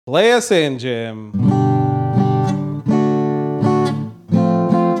Play us in, Jim.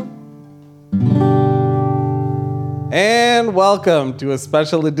 And welcome to a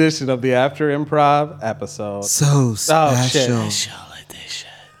special edition of the After Improv episode. So special. Oh, shit.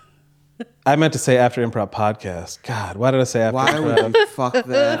 I meant to say After Improv podcast. God, why did I say After Improv? Why would you fuck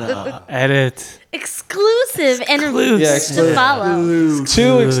that up? Edit. Exclusive interviews to follow.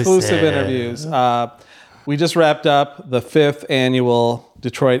 Two exclusive interviews. We just wrapped up the 5th annual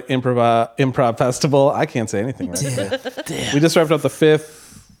Detroit Improv Festival. I can't say anything right today. We just wrapped up the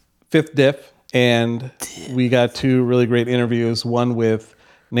fifth DIF, and we got two really great interviews. One with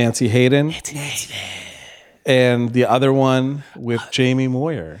Nancy Hayden, and the other one with Jaime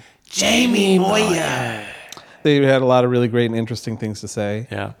Moyer. Jaime Moyer. They had a lot of really great and interesting things to say.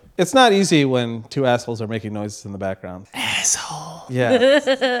 Yeah. It's not easy when two assholes are making noises in the background. Asshole.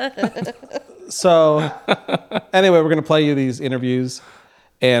 Yeah. So, anyway, we're going to play you these interviews,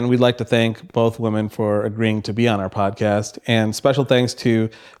 and we'd like to thank both women for agreeing to be on our podcast. And special thanks to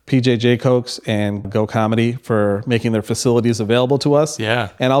PJ Cokes and Go Comedy for making their facilities available to us. Yeah.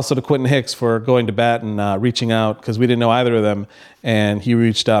 And also to Quentin Hicks for going to bat and reaching out, because we didn't know either of them, and he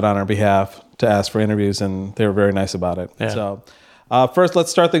reached out on our behalf to ask for interviews, and they were very nice about it. Yeah. So, first,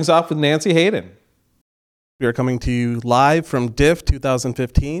 let's start things off with Nancy Hayden. We are coming to you live from DIF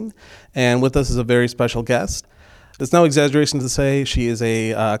 2015, and with us is a very special guest. It's no exaggeration to say she is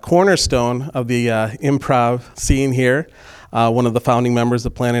a cornerstone of the improv scene here, one of the founding members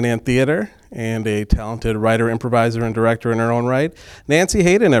of Planet Ant Theater, and a talented writer, improviser, and director in her own right. Nancy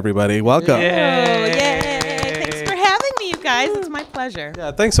Hayden, everybody. Welcome. Yay. Thanks for having me, you guys. It's my pleasure.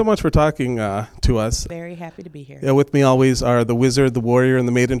 Yeah, thanks so much for talking to us. Very happy to be here. Yeah, with me always are the Wizard, the Warrior, and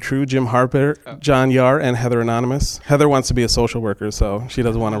the Maiden True, Jim Harper, John Yar, and Heather Anonymous. Heather wants to be a social worker, so she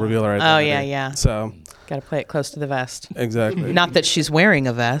doesn't want to reveal her identity. Oh, yeah. So, got to play it close to the vest. Exactly. Not that she's wearing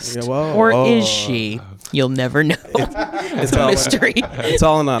a vest. Yeah, whoa, or whoa. is she? You'll never know. It's a mystery. It's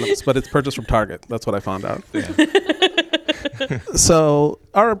all anonymous, but it's purchased from Target. That's what I found out. Yeah. So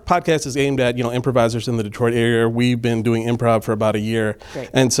our podcast is aimed at, improvisers in the Detroit area. We've been doing improv for about a year. Great.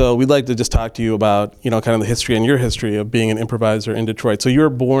 And so we'd like to just talk to you about, kind of the history and your history of being an improviser in Detroit. So you were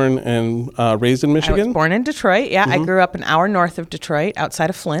born and raised in Michigan? I was born in Detroit. Yeah, I grew up an hour north of Detroit, outside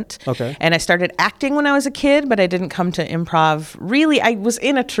of Flint. Okay. And I started acting when I was a kid, but I didn't come to improv. Really, I was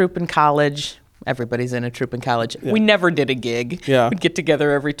in a troupe in college. Everybody's in a troupe in college. Yeah. We never did a gig. Yeah. We'd get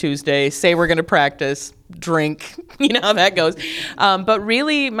together every Tuesday, say we're going to practice, drink. You know how that goes. But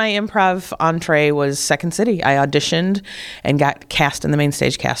really, my improv entree was Second City. I auditioned and got cast in the main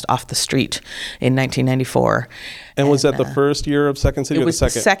stage cast Off the Street in 1994. And was that the first year of Second City it or was the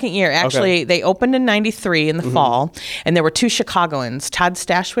second? The second year. Actually, Okay. They opened in 93 in the fall, and there were two Chicagoans. Todd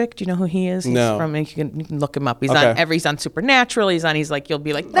Stashwick, do you know who he is? He's No. you can look him up. He's Okay. he's on Supernatural. He's like, you'll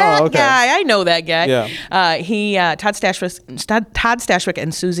be like, that guy, I know that guy. Yeah. Todd Stashwick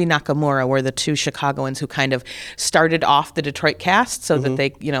and Susie Nakamura were the two Chicagoans who kind of started off the Detroit cast so that they,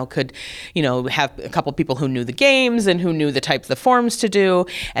 could, have a couple people who knew the games and who knew the type of the forms to do.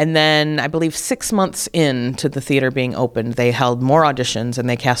 And then I believe 6 months into the theater being opened, they held more auditions and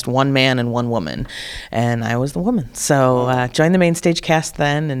they cast one man and one woman, and I was the woman. So joined the main stage cast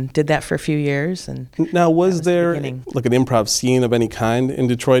then and did that for a few years. And now, was there like an improv scene of any kind in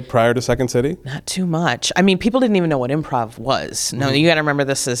Detroit prior to Second City? Not too much. I mean, people didn't even know what improv was. No, you got to remember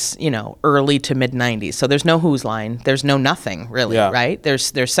this is early to mid 90s. So there's no Who's Line, there's no nothing really, right?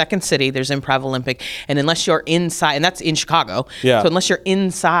 There's Second City, there's Improv Olympic, and unless you're inside, and that's in Chicago. Yeah. So unless you're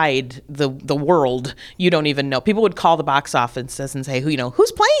inside the world, you don't even know. People would call the box offices and say,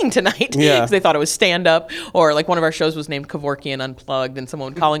 who's playing tonight? Yeah. Because they thought it was stand up, or like one of our shows was named Kevorkian Unplugged, and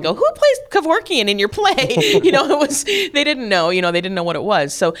someone would call and go, who plays Kevorkian in your play? It was, they didn't know, they didn't know what it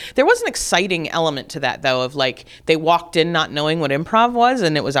was. So there was an exciting element to that though, of like, they walked in not knowing what improv was,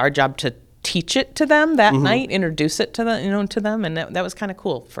 and it was our job to teach it to them that night, introduce it to them, and that was kind of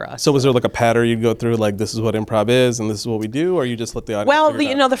cool for us. So was there like a pattern you'd go through, like this is what improv is and this is what we do, or you just let the audience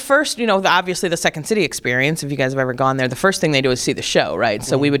figure it out? The first, obviously the Second City experience, if you guys have ever gone there, the first thing they do is see the show, right?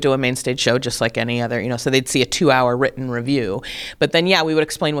 So we would do a main stage show just like any other, so they'd see a 2-hour written review. But then, we would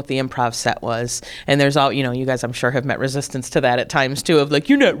explain what the improv set was. And there's all, you guys I'm sure have met resistance to that at times too, of like,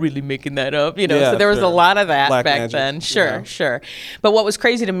 you're not really making that up, so there was a lot of that Black back magic. then. Sure. But what was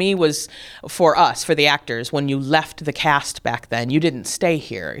crazy to me was for us, for the actors, when you left the cast back then, you didn't stay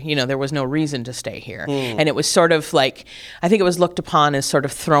here. There was no reason to stay here. And it was sort of like, I think it was looked upon as sort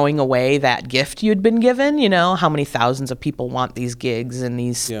of throwing away that gift you'd been given. How many thousands of people want these gigs, and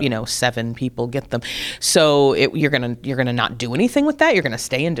these 7 people get them. So you're gonna not do anything with that. You're gonna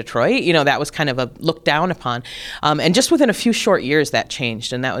stay in Detroit. That was kind of a looked down upon. And just within a few short years, that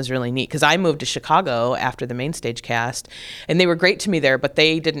changed, and that was really neat, because I moved to Chicago after the main stage cast, and they were great to me there, but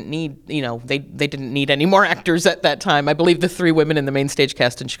they didn't need they didn't need any more actors at that time. I believe the 3 women in the main stage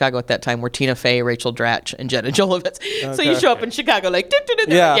cast in Chicago at that time were Tina Fey, Rachel Dratch, and Jenna Jolovitz. Okay. So you show up in Chicago like,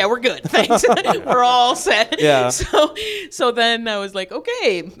 yeah, we're good, thanks. We're all set. Yeah. So then I was like,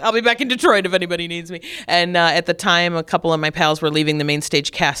 okay, I'll be back in Detroit if anybody needs me. And at the time, a couple of my pals were leaving the main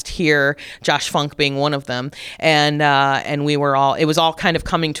stage cast here, Josh Funk being one of them, and we were all, it was all kind of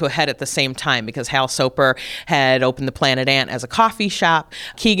coming to a head at the same time, because Hal Soper had opened the Planet Ant as a coffee shop.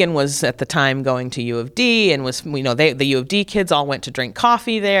 Keegan was at the time going to U of D, and was, the U of D kids all went to drink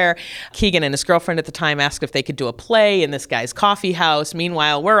coffee there. Keegan and his girlfriend at the time asked if they could do a play in this guy's coffee house.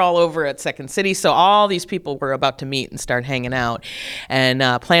 Meanwhile, we're all over at Second City, so all these people were about to meet and start hanging out. And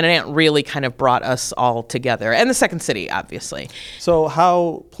Planet Ant really kind of brought us all together, and the Second City, obviously. So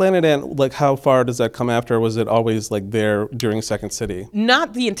how Planet Ant, like how far does that come after? Was it always like there during Second City?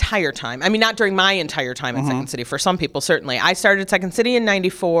 Not the entire time. I mean, not during my entire time at Second City. For some people, certainly. I started Second City in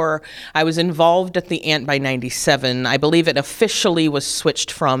 94. I was involved at the Ant by 97. I believe it officially was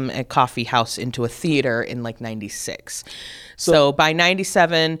switched from a coffee house into a theater in like 96. So by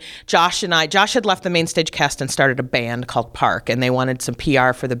 97, Josh had left the main stage cast and started a band called Park, and they wanted some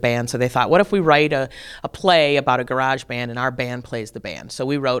PR for the band. So they thought, what if we write a play about a garage band, and our band plays the band? So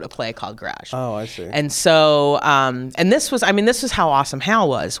we wrote a play called Garage. Oh, I see. And so, and this was how awesome Hal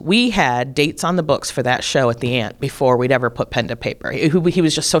was. We had dates on the books for that show at the Ant before we'd ever put pen to paper. He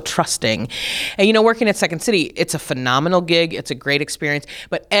was just so trusting. And working at Second City, it's a phenomenal gig. It's a great experience,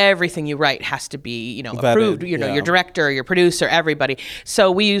 but everything you write has to be, approved. Vetted, Your director, your producer, everybody.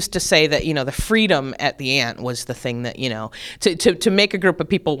 So we used to say that, the freedom at the Ant was the thing that, to make a group of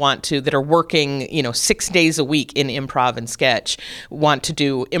people that are working, 6 days a week in improv and sketch, want to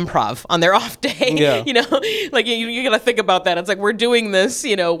do improv on their off day. Yeah. Like you got to think about that. It's like, we're doing this,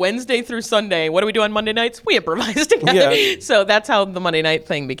 Wednesday through Sunday. What do we do on Monday nights? We improvise together. Yeah. So that's how the Monday night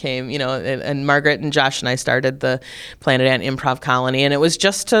thing became, and Margaret and Josh and I started the Planet Ant Improv Colony, and it was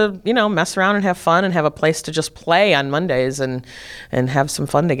just to, mess around and have fun and have a place to just play on Mondays and have some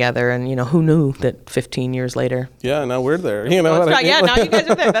fun together. And who knew that 15 years later? Yeah, now we're there. Yeah, now you guys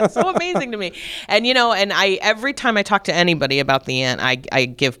are there. That's so amazing to me. And and I every time I talk to anybody about the Ant, I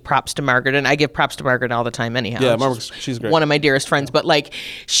give props to Margaret, and I give props to Margaret all the time anyhow. Yeah, Margaret, she's great. One of my dearest friends, but like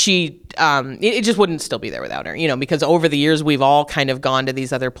she. It just wouldn't still be there without her, because over the years we've all kind of gone to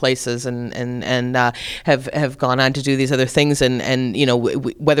these other places and have gone on to do these other things, and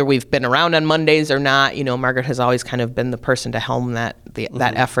whether we've been around on Mondays or not, Margaret has always kind of been the person to helm that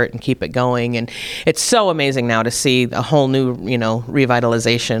effort and keep it going, and it's so amazing now to see a whole new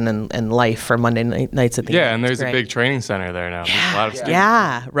revitalization and life for Monday nights at the Ant. And there's a big training center there now. Yeah, a lot of students.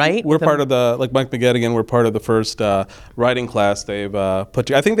 Yeah, right. We're part of like Mike McGettigan. We're part of the first writing class they've put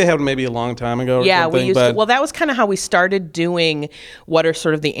together. I think they had maybe a long time ago. Or yeah, something, we used to. Well, that was kind of how we started doing what are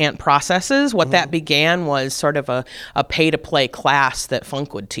sort of the Ant processes. What that began was sort of a pay-to-play class that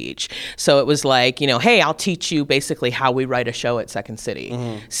Funk would teach. So it was like, hey, I'll teach you basically how we write a show at Second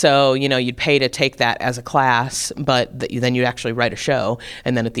City. So, you'd pay to take that as a class, but then you'd actually write a show.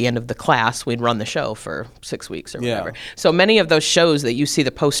 And then at the end of the class, we'd run the show for 6 weeks or whatever. So many of those shows that you see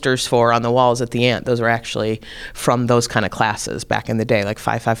the posters for on the walls at the Ant, those were actually from those kind of classes back in the day, like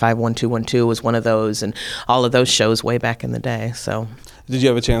 555-1212 was one of those, and all of those shows way back in the day. So Did you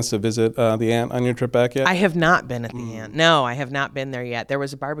have a chance to visit the Ant on your trip back yet? I have not been at the Ant. No, I have not been there yet. There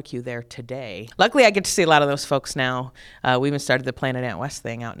was a barbecue there today. Luckily, I get to see a lot of those folks now. We even started the Planet Ant West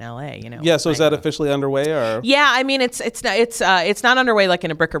thing out in LA. Yeah. So is that officially underway, or? Yeah, I mean it's not underway like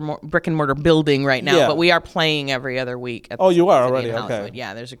in a brick and mortar building right now, but we are playing every other week. At you are already okay.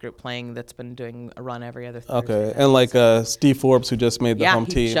 Yeah, there's a group playing that's been doing a run every other Thursday. Okay, and like Steve Forbes, who just made the home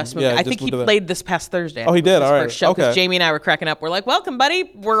team. I think he played this past Thursday. Oh, he did. All right. First show, because Jamie and I were cracking up. We're like, "Welcome,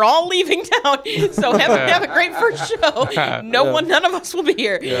 buddy. We're all leaving town, so have a great first show. None of us will be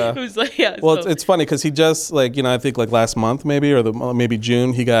here." Yeah. It was like, Well, it's funny because he just I think like last month maybe maybe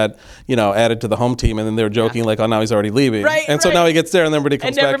June he got added to the home team, and then they were joking like, oh, now he's already leaving, right? And so now he gets there, and everybody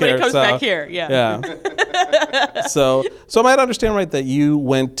comes back here. Back here. Yeah. So I might understand right that you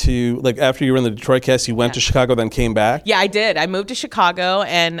went to, like, after you were in the Detroit cast, you went to Chicago, then came back? Yeah, I did. I moved to Chicago,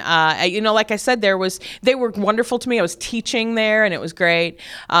 and like I said, they were wonderful to me. I was teaching there, and it was great.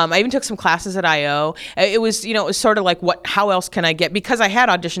 I even took some classes at IO. It was sort of like, how else can I get, because I had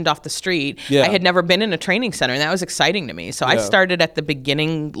auditioned off the street. Yeah. I had never been in a training center, and that was exciting to me. So I started at the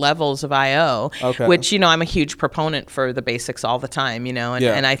beginning levels of IO, which, I'm a huge proponent for the basics all the time,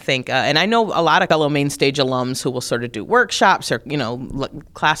 and I think, and I know a lot of fellow main stage alums who will sort of do workshops or,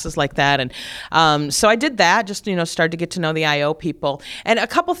 classes like that. And so I did that, just, started to get to know the IO people. And a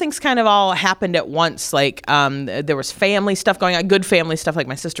couple things kind of all happened at once. Like there was family stuff going on, good family stuff. Like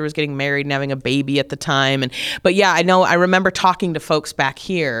my sister was getting married and having a baby at the time. But yeah, I remember talking to folks back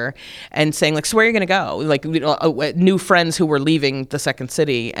here and saying, like, so where are you going to go? Like, new friends who were leaving the second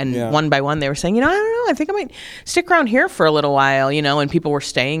city. And one by one, they were saying, I don't know, I think I might stick around here for a little while, and people were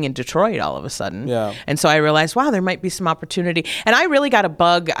staying in Detroit all of a sudden. Yeah. And so I realized, wow, there might be some opportunity. And I really got a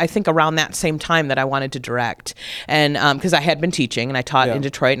bug, I think, around that same time that I wanted to direct. And because I had been teaching, and I taught in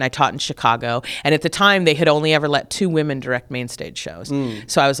Detroit, and I taught in Chicago. And at the time, they had only ever let 2 women direct main stage shows.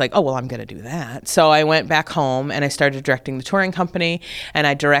 So I was like, oh, well, I'm going to do that. So I went back home, and I started directing the touring company. And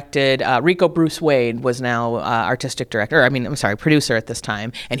I directed, Rico Bruce Wade was now artistic director, producer at this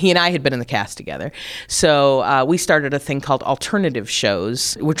time. And he and I had been in the cast together. So we started a thing called alternative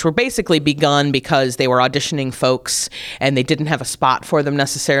shows, which were basically begun because they were auditioning folks and they didn't have a spot for them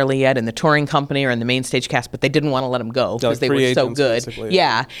necessarily yet in the touring company or in the main stage cast, but they didn't want to let them go because they were so good. Basically.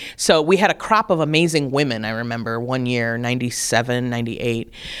 Yeah. So we had a crop of amazing women, I remember, one year, 97,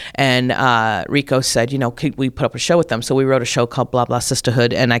 98. And Rico said, could we put up a show with them? So we wrote a show called Blah Blah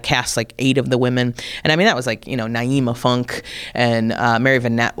Sisterhood, and I cast like 8 of the women. And that was like, Naima Funk and Mary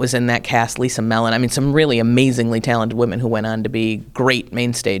Vanette was in that cast, Lisa Mellon. Some really amazingly talented women who went on to be great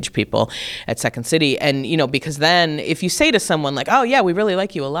main stage people at Second City. And, because then if you say to someone like, oh yeah, we really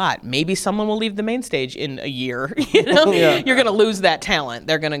like you a lot, maybe someone will leave the main stage in a year, you're going to lose that talent.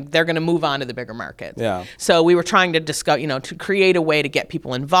 They're going to move on to the bigger market. Yeah. So we were trying to discuss, to create a way to get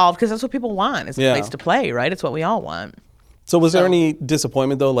people involved, because that's what people want, is a place to play, right? It's what we all want. So was there any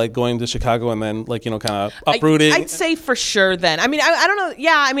disappointment, though, like going to Chicago and then, like, kind of uprooting? I'd say for sure then. I don't know.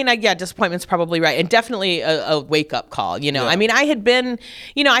 Yeah, disappointment's probably right. And definitely a wake-up call, Yeah. I had been,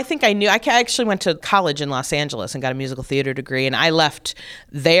 I think I knew. I actually went to college in Los Angeles and got a musical theater degree, and I left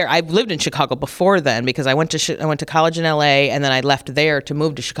there. I lived in Chicago before then because I went to college in L.A., and then I left there to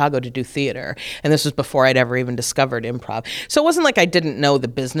move to Chicago to do theater. And this was before I'd ever even discovered improv. So it wasn't like I didn't know the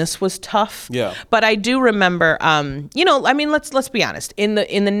business was tough. Yeah. But I do remember, let's be honest. In the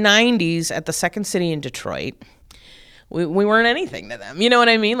 90s at the Second City in Detroit, we weren't anything to them. You know what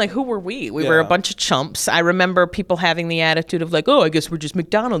I mean? Like, who were we? We were a bunch of chumps. I remember people having the attitude of like, oh, I guess we're just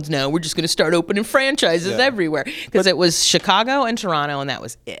McDonald's now. We're just going to start opening franchises everywhere. Because it was Chicago and Toronto, and that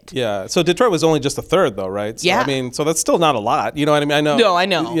was it. Yeah. So Detroit was only just a third, though, right? So, yeah. So that's still not a lot. You know what I mean? I know. No, I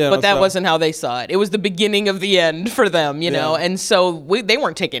know. But that wasn't how they saw it. It was the beginning of the end for them, you know? And so they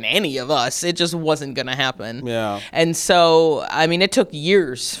weren't taking any of us. It just wasn't going to happen. Yeah. And so, it took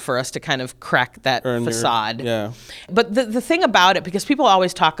years for us to kind of crack that facade. But the thing about it, because people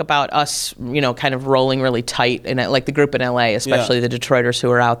always talk about us, kind of rolling really tight, and like the group in LA, especially the Detroiters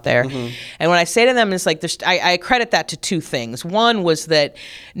who are out there. Mm-hmm. And when I say to them, it's like, I credit that to 2 things. One was that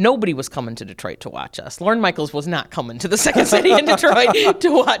nobody was coming to Detroit to watch us. Lorne Michaels was not coming to the Second City in Detroit to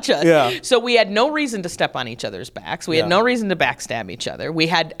watch us. Yeah. So we had no reason to step on each other's backs. We had no reason to backstab each other. We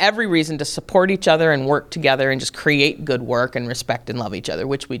had every reason to support each other and work together and just create good work and respect and love each other,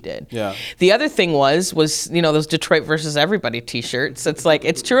 which we did. Yeah. The other thing was those Detroit versus everybody t-shirts. It's like,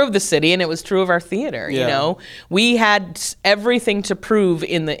 it's true of the city, and it was true of our theater. We had everything to prove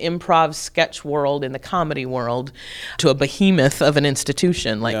in the improv sketch world, in the comedy world, to a behemoth of an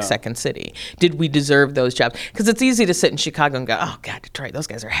institution like Second City. Did we deserve those jobs? Because it's easy to sit in Chicago and go, oh God, Detroit, those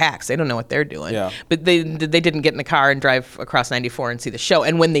guys are hacks, they don't know what they're doing. But they didn't get in the car and drive across 94 and see the show.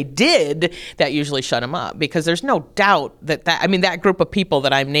 And when they did, that usually shut them up, because there's no doubt that group of people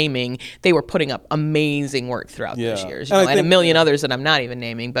that I'm naming, they were putting up amazing work throughout those years. And a million others that I'm not even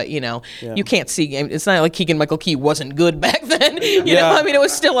naming, but you can't see. It's not like Keegan-Michael Key wasn't good back then. You know, it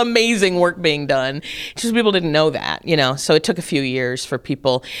was still amazing work being done. Just people didn't know that. So it took a few years for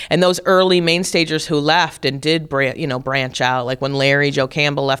people, and those early main stagers who left and did branch out, like when Larry Joe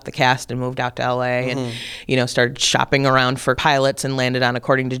Campbell left the cast and moved out to LA, and started shopping around for pilots and landed on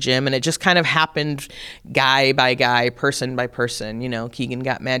According to Jim, and it just kind of happened guy by guy, person by person. Keegan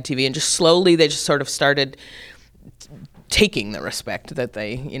got Mad TV, and just slowly they just sort of started taking the respect that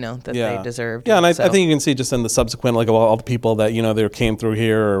they, they deserved. Yeah, and I think you can see just in the subsequent, like all the people that, they came through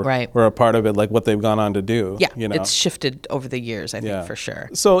here or were a part of it, like what they've gone on to do. Yeah, it's shifted over the years, I think, for sure.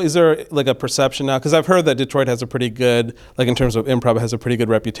 So is there like a perception now? Because I've heard that Detroit has a pretty good, like in terms of improv, has a pretty good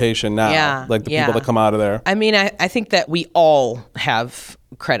reputation now. Like the people that come out of there. I mean, I think that we all have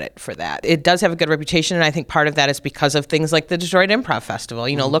credit for that. It does have a good reputation, and I think part of that is because of things like the Detroit Improv Festival.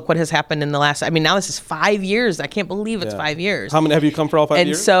 Look what has happened in the last, now this is 5 years. I can't believe it's 5 years. How many have you come for all 5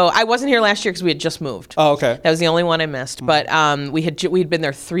 years? And so I wasn't here last year because we had just moved. Oh, okay. That was the only one I missed. But we'd been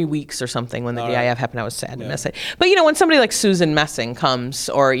there 3 weeks or something when the DIF happened. I was sad to miss it. But when somebody like Susan Messing comes,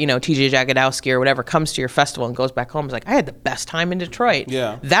 or TJ Jagodowski or whatever comes to your festival and goes back home, is like, I had the best time in Detroit.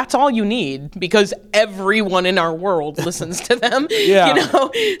 Yeah. That's all you need, because everyone in our world listens to them.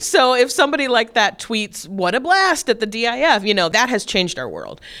 So if somebody like that tweets, what a blast at the DIF, that has changed our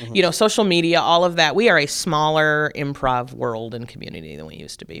world. Social media, all of that. We are a smaller improv world and community than we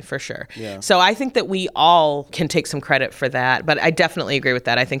used to be, for sure. Yeah. So I think that we all can take some credit for that. But I definitely agree with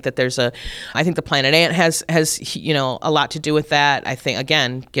that. I think that I think the Planet Ant has a lot to do with that. I think,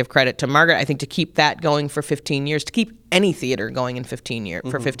 again, give credit to Margaret. I think to keep that going for 15 years, to keep any theater going in 15 years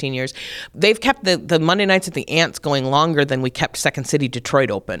for 15 years, they've kept the Monday nights at the Ants going longer than we kept Second City Detroit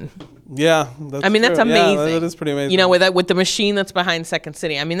open. Yeah, that's that's amazing. Yeah, that is pretty amazing. With the machine that's behind Second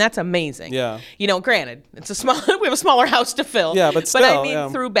City. That's amazing. Yeah. Granted, it's we have a smaller house to fill. Yeah, but still.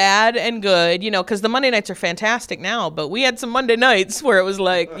 But through bad and good, because the Monday nights are fantastic now, but we had some Monday nights where it was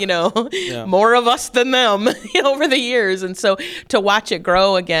like, more of us than them, over the years. And so to watch it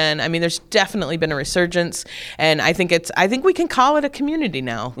grow again, there's definitely been a resurgence, and I think we can call it a community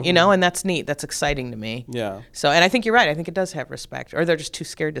now, and that's neat. That's exciting to me. Yeah. So, and I think you're right. I think it does have respect, or they're just too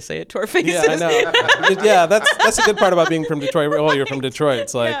scared to say it to our faces. Yeah, I know. Yeah, that's a good part about being from Detroit. Well, you're from Detroit.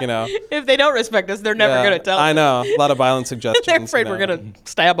 It's like, if they don't respect us, they're never going to tell us. I know. A lot of violent suggestions. They're afraid we're going to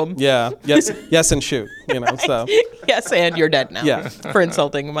stab them. Yeah. Yes, and shoot. So. Yes, and you're dead now. Yeah. For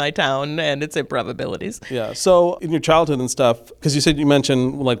insulting my town and its improbabilities. Yeah. So in your childhood and stuff, because you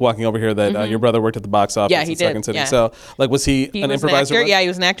mentioned like walking over here that your brother worked at the box office in Second City. Yeah. So like, was he an improviser? Yeah, he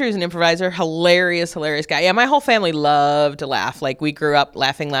was an actor. He was an improviser. Hilarious guy. Yeah, my whole family loved to laugh. Like, we grew up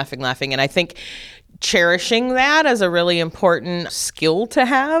laughing. And I think cherishing that as a really important skill to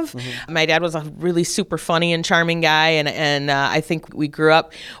have. My dad was a really super funny and charming guy, and I think we grew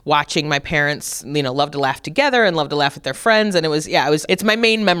up watching my parents, love to laugh together and love to laugh with their friends, and it's my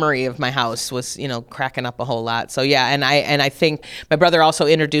main memory of my house was cracking up a whole lot. So yeah, and I think my brother also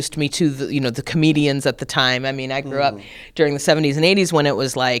introduced me to the comedians at the time. I grew up during the 70s and 80s when it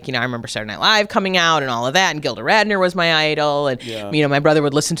was like, I remember Saturday Night Live coming out and all of that, and Gilda Radner was my idol, and my brother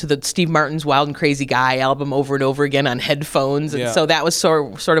would listen to the Steve Martin's Wild and Crazy Guy album over and over again on headphones, and so that was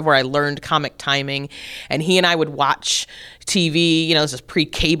sort of where I learned comic timing. And he and I would watch TV, this is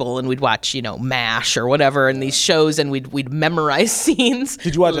pre-cable, and we'd watch, MASH or whatever, and these shows, and we'd memorize scenes.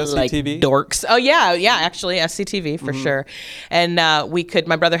 Did you watch like SCTV? Dorks. Oh yeah, actually SCTV for sure. And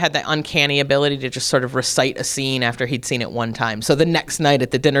my brother had that uncanny ability to just sort of recite a scene after he'd seen it one time. So the next night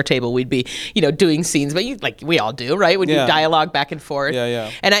at the dinner table, we'd be, doing scenes, but like we all do, right? We'd do dialogue back and forth. Yeah.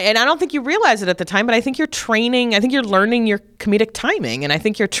 And I don't think you realize it at the time, but I think you're learning your comedic timing, and I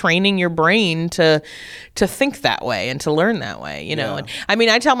think you're training your brain to think that way and to learn that way, And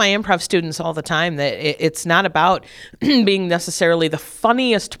I tell my improv students all the time that it's not about being necessarily the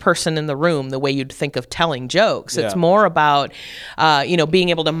funniest person in the room the way you'd think of telling jokes. It's more about being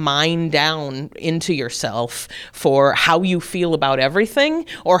able to mine down into yourself for how you feel about everything,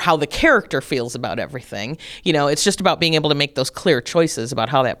 or how the character feels about everything. It's just about being able to make those clear choices about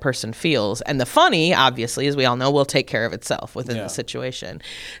how that person feels. And the funny, obviously, as we all know, will take care of itself within the situation.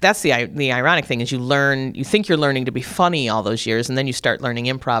 That's the ironic thing, is you think you're learning to be funny all those years, and then you start learning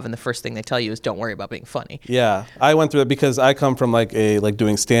improv, and the first thing they tell you is don't worry about being funny. Yeah, I went through it because I come from like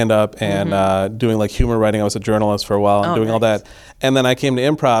doing stand-up and doing like humor writing. I was a journalist for a while and doing all that. And then I came to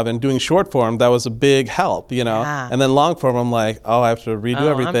improv, and doing short form, that was a big help, And then long form, I'm like, I have to redo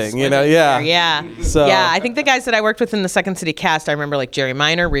everything, Yeah. So I think the guys that I worked with in the Second City cast, I remember like Jerry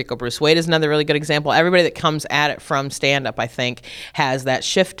Minor, Rico Bruce Wade is another really good example. Everybody that comes at it from stand-up, I think, has that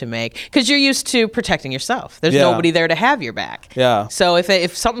shift to make, because you're used to protecting yourself. There's nobody there to have your back. Yeah. So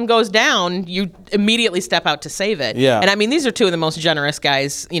if something goes down, you immediately step out to save it. Yeah. And these are two of the most generous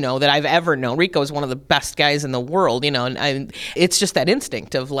guys, that I've ever known. Rico is one of the best guys in the world, and it's just that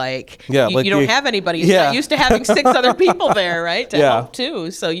instinct of like, you don't have anybody. You're not used to having 6 other people there, right? To help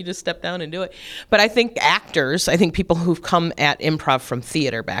too. So you just step down and do it. But I think people who've come at improv from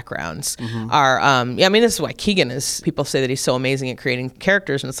theater backgrounds are, this is why Keegan people say that he's so amazing at creating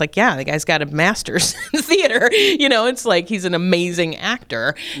characters. And it's like, the guy's got a master's in theater, and it's like he's an amazing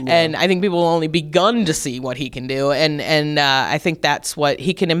actor, and I think people will only begun to see what he can do, and I think that's what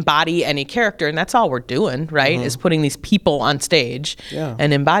he can embody any character, and that's all we're doing, right? Is putting these people on stage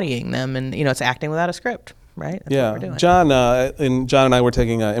and embodying them, and it's acting without a script. Right? That's what we're doing. John and I were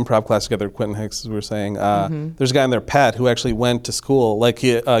taking an improv class together. Quentin Hicks, as we were saying. There's a guy in there, Pat, who actually went to school. Like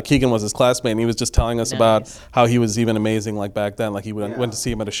Keegan was his classmate, and he was just telling us about how he was even amazing. Like back then, like he went to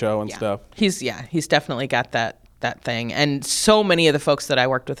see him at a show and stuff. He's definitely got that thing, and so many of the folks that I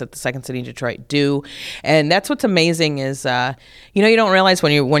worked with at the Second City in Detroit do, and that's what's amazing is you don't realize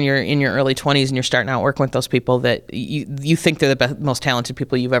when you're in your early 20s and you're starting out working with those people that you think they're the most talented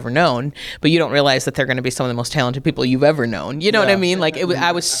people you've ever known, but you don't realize that they're going to be some of the most talented people you've ever known. You know what I mean? Like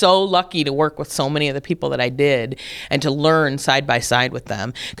I was so lucky to work with so many of the people that I did and to learn side by side with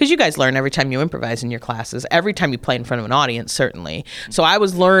them, because you guys learn every time you improvise in your classes, every time you play in front of an audience, certainly. So I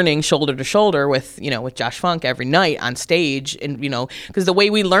was learning shoulder to shoulder with Josh Funk every night on stage, and because the way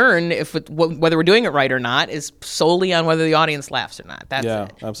we learn whether we're doing it right or not is solely on whether the audience laughs or not. That's it.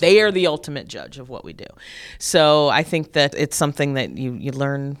 Absolutely. They are the ultimate judge of what we do. So I think that it's something that you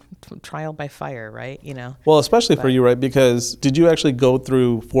learn trial by fire, right? Well, especially for you, right? Because did you actually go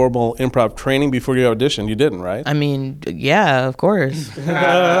through formal improv training before you auditioned? You didn't, right? I mean, yeah, of course. No,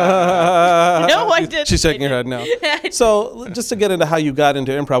 I didn't. She's shaking her head no. So just to get into how you got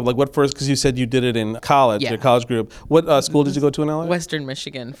into improv, like what first, because you said you did it in college, your college group. What school did you go to in LA? Western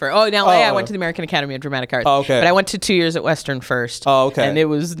Michigan. In LA, I went to the American Academy of Dramatic Arts. Oh, okay. But I went to 2 years at Western first. Oh, okay. And it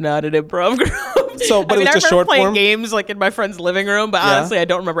was not an improv group. So, but it was just short form? I remember playing games like in my friend's living room, but honestly, I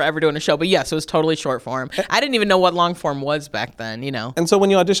don't remember ever doing a show. But yes, it was totally short form. I didn't even know what long form was back then, And so when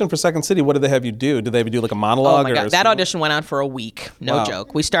you auditioned for Second City, what did they have you do? Did they have you do like a monologue? Oh my God. That audition went on for a week. No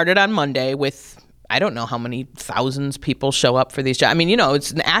joke. We started on Monday with, I don't know how many thousands people show up for these jobs. I mean,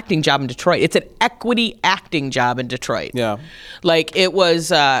 it's an acting job in Detroit. It's an equity acting job in Detroit. Yeah. Like it was,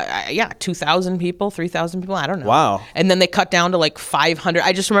 2,000 people, 3,000 people. I don't know. Wow. And then they cut down to like 500.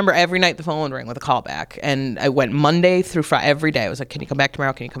 I just remember every night the phone would ring with a callback. And I went Monday through Friday, every day. I was like, can you come back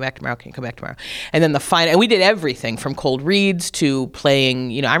tomorrow? Can you come back tomorrow? Can you come back tomorrow? And then and we did everything from cold reads to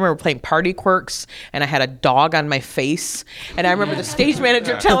playing, I remember playing Party Quirks, and I had a dog on my face. And I remember the stage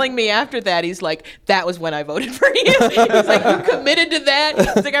manager telling me after that, he's like, that was when I voted for you. He's like, you committed to that.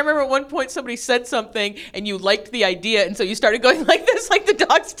 He's like, I remember at one point somebody said something and you liked the idea, and so you started going like this, like the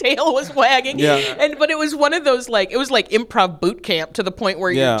dog's tail was wagging. Yeah. But it was one of those it was like improv boot camp to the point where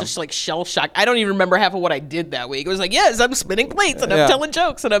you're just like shell shocked. I don't even remember half of what I did that week. It was like, yes, I'm spinning plates and I'm telling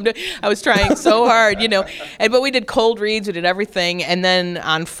jokes and I was trying so hard, but we did cold reads, we did everything, and then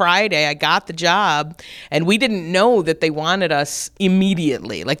on Friday I got the job, and we didn't know that they wanted us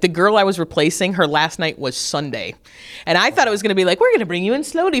immediately. Like the girl I was replacing, her last night was Sunday. And I thought it was going to be like, we're going to bring you in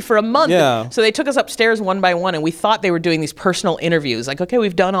slowly for a month. Yeah. So they took us upstairs one by one, and we thought they were doing these personal interviews. Like, okay,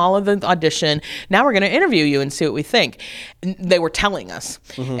 we've done all of the audition. Now we're going to interview you and see what we think. And they were telling us.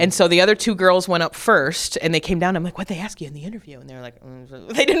 Mm-hmm. And so the other two girls went up first, and they came down. I'm like, what'd they ask you in the interview? And they were like,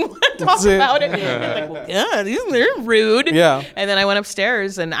 they didn't want to talk about it. Like, well, yeah, they're rude. Yeah. And then I went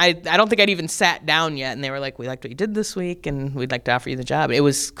upstairs, and I don't think I'd even sat down yet. And they were like, we liked what you did this week, and we'd like to offer you the job. It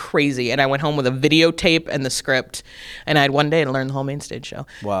was crazy. And I went home with a videotape and the script, and I had one day to learn the whole main stage show.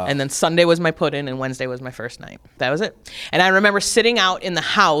 Wow. And then Sunday was my put-in, and Wednesday was my first night. That was it. And I remember sitting out in the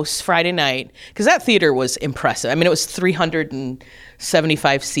house Friday night, because that theater was impressive. I mean, it was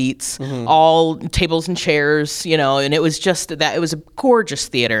 375 seats, all tables and chairs, and it was just that. It was a gorgeous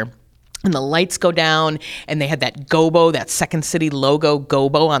theater. And the lights go down, and they had that Gobo, that Second City logo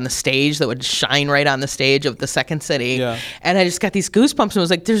Gobo on the stage that would shine right on the stage of the Second City. Yeah. And I just got these goosebumps, and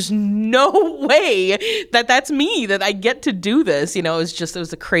was like, there's no way that's me, that I get to do this. It was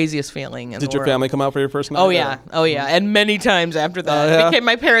the craziest feeling in Did the your world. family come out for your first night? Oh, yeah. Oh, yeah. And many times after that. It became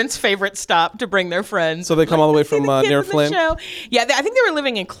my parents' favorite stop to bring their friends. So they come all the way from near Flint? Yeah, I think they were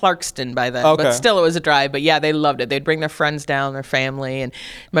living in Clarkston by then, but still it was a drive. But yeah, they loved it. They'd bring their friends down, their family, and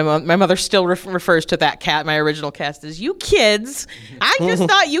my mother still refers to that my original cast, as you kids. I just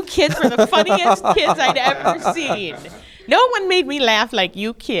thought you kids were the funniest kids I'd ever seen. No one made me laugh like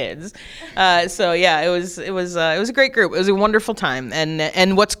you kids. So yeah, it was a great group. It was a wonderful time.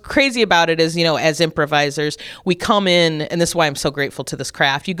 And what's crazy about it is, as improvisers, we come in, and this is why I'm so grateful to this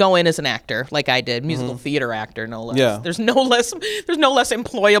craft. You go in as an actor, like I did, musical theater actor, no less. Yeah. There's no less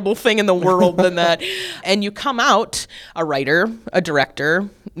employable thing in the world than that. And you come out a writer, a director,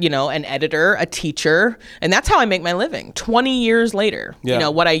 an editor, a teacher, and that's how I make my living. 20 years later,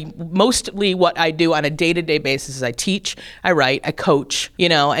 what I do on a day-to-day basis is I teach, I write, I coach,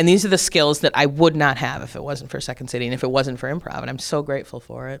 and these are the skills that I would not have if it wasn't for Second City and if it wasn't for improv. And I'm so grateful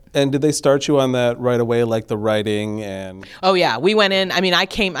for it. And did they start you on that right away, like the writing and? Oh yeah, we went in. I mean, I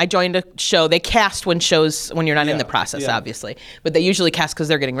joined a show. They cast when you're not in the process, obviously, but they usually cast because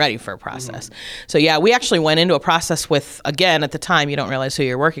they're getting ready for a process. So yeah, we actually went into a process with, again, at the time, you don't realize who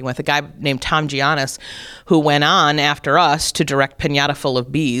you're working with, a guy named Tom Giannis, who went on after us to direct Pinata Full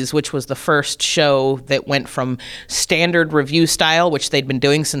of Bees, which was the first show that went from standard review style, which they'd been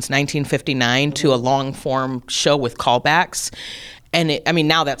doing since 1959, to a long form show with callbacks. And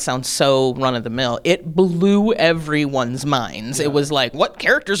now that sounds so run of the mill. It blew everyone's minds. Yeah. It was like, what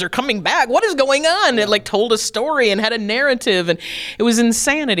characters are coming back? What is going on? Yeah. It like told a story and had a narrative, and it was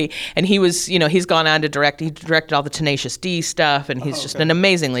insanity. And he was, he's gone on to direct. He directed all the Tenacious D stuff, and he's just an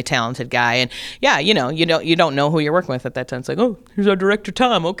amazingly talented guy. And yeah, you don't know who you're working with at that time. It's like, oh, here's our director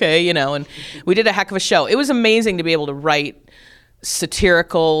Tom. Okay, and we did a heck of a show. It was amazing to be able to write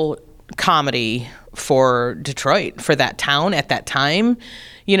satirical comedy for Detroit, for that town at that time.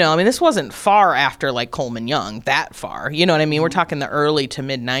 This wasn't far after like Coleman Young, that far. You know what I mean? We're talking the early to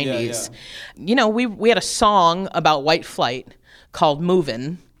mid 90s. Yeah. We had a song about white flight called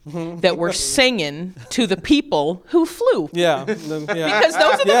Movin'. That we're singing to the people who flew. Yeah. Because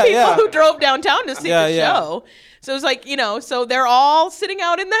those are the people who drove downtown to see the show. So it's like, so they're all sitting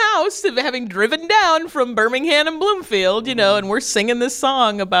out in the house having driven down from Birmingham and Bloomfield, and we're singing this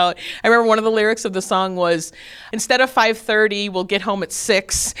song about, I remember one of the lyrics of the song was, instead of 5:30, we'll get home at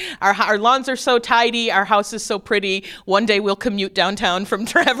 6. Our lawns are so tidy. Our house is so pretty. One day we'll commute downtown from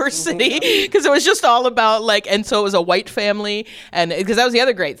Traverse City. Because it was just all about and so it was a white family. And because that was the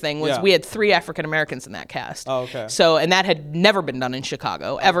other great thing was we had 3 African Americans in that cast. Oh, okay. So, and that had never been done in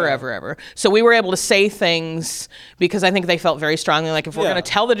Chicago, ever. So we were able to say things because I think they felt very strongly like if we're going to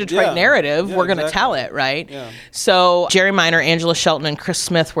tell the Detroit narrative, we're going to tell it, right? Yeah. So Jerry Minor, Angela Shelton, and Chris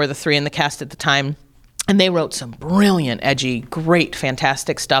Smith were the 3 in the cast at the time. And they wrote some brilliant, edgy, great,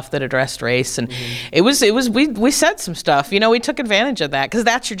 fantastic stuff that addressed race. And we said some stuff, we took advantage of that because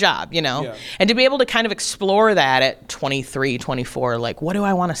that's your job, Yeah. And to be able to kind of explore that at 23, 24, like, what do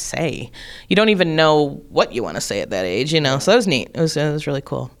I want to say? You don't even know what you want to say at that age, So that was neat. It was really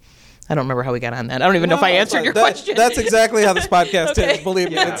cool. I don't remember how we got on that. I don't even know if I answered your question. That's exactly how this podcast is, believe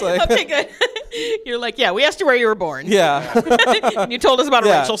me. It's like, okay, good. You're like, we asked you where you were born. Yeah. And you told us about a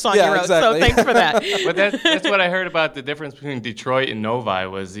racial song you wrote, so thanks for that. But that's what I heard about the difference between Detroit and Novi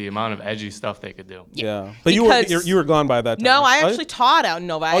was the amount of edgy stuff they could do. Yeah. But you were gone by that time. No, I actually taught out in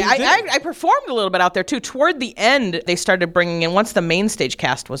Novi. I performed a little bit out there, too. Toward the end, they started bringing in, once the main stage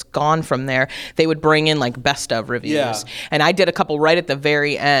cast was gone from there, they would bring in, best of reviews. Yeah. And I did a couple right at the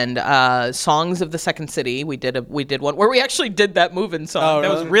very end. Songs of the Second City. We did one where we actually did that Movin' song. Oh,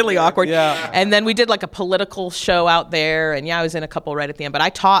 that was really awkward. Yeah. And then we did a political show out there, and I was in a couple right at the end. But I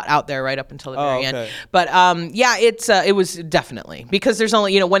taught out there right up until the very end. But it was definitely because there's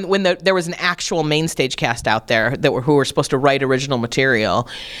only when there was an actual main stage cast out there who were supposed to write original material.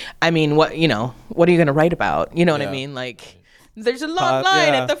 I mean, what are you going to write about? You know what I mean? There's a long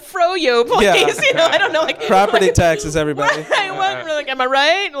line at the Froyo place. I don't know, property taxes, everybody. Right, am I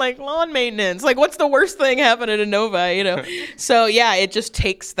right? Lawn maintenance. What's the worst thing happening in Novi? So it just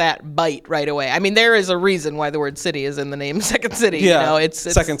takes that bite right away. I mean, there is a reason why the word city is in the name Second City. Yeah, it's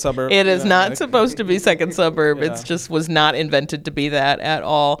second suburb. It is not supposed to be second suburb. Yeah. It's just was not invented to be that at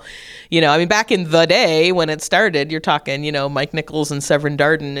all. I mean, back in the day when it started, you're talking, Mike Nichols and Severin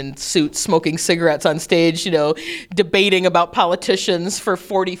Darden in suits, smoking cigarettes on stage, debating about politicians for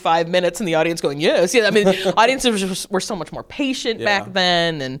 45 minutes and the audience going, yes. I mean, audiences were so much more patient back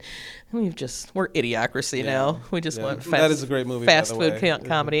then, and we're idiocracy now. We just want fast, that is a great movie, fast food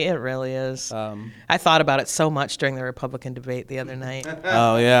comedy. It really is. I thought about it so much during the Republican debate the other night.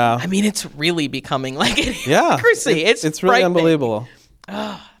 Oh, yeah. I mean, it's really becoming like idiocracy. It's really unbelievable. Oh,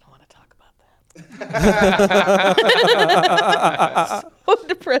 I don't want to talk about that. So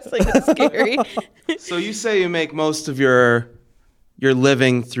depressing and scary. So you say you make most of your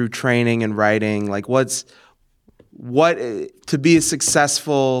living through training and writing. What to be a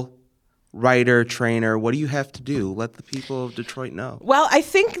successful writer, trainer, what do you have to do? Let the people of Detroit know. Well, I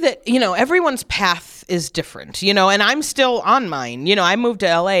think that, everyone's path is different, and I'm still on mine. I moved to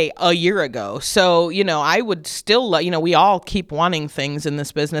LA a year ago. So, I would still, we all keep wanting things in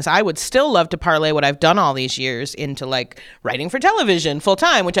this business. I would still love to parlay what I've done all these years into writing for television full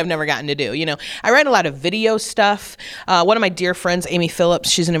time, which I've never gotten to do. I write a lot of video stuff. One of my dear friends, Amy Phillips,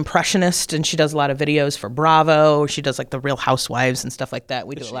 she's an impressionist and she does a lot of videos for Bravo. She does the Real Housewives and stuff like that.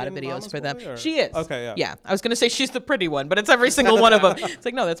 We do a lot of videos for them. Or? She is. Okay, yeah. Yeah. I was going to say she's the pretty one, but it's every single one of them. It's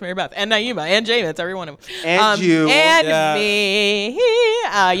no, that's Mary Beth and Naima and Jamie. It's every one one of them. And you. And me.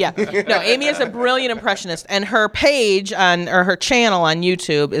 No, Amy is a brilliant impressionist, and her page or her channel on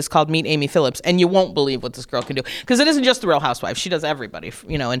YouTube is called Meet Amy Phillips, and you won't believe what this girl can do, because it isn't just the Real Housewives. She does everybody,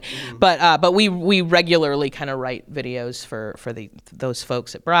 and but we regularly kind of write videos for those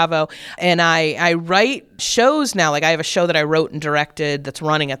folks at Bravo, and I write shows now. Like I have a show that I wrote and directed that's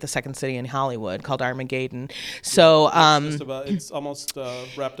running at the Second City in Hollywood called Armageddon. So it's almost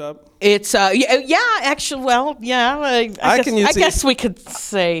wrapped up. It's actually, well, yeah. I guess we could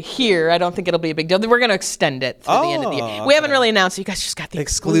say here. I don't think it'll be a big deal. We're going to extend it through the end of the year. We haven't really announced. You guys just got the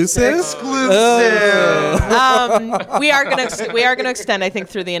exclusive. We are going to extend, I think,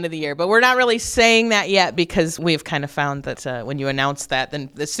 through the end of the year, but we're not really saying that yet because we've kind of found that when you announce that, then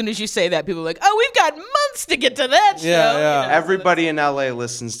as soon as you say that, people are like, "Oh, we've got months to get to that show." Yeah. Everybody in LA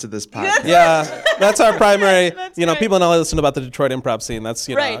listens to this podcast. Yeah, that's our primary. People in LA listen about the Detroit improv scene. That's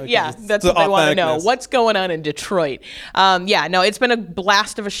right. Yeah, that's what they want to know. What's going on in Detroit? It's been a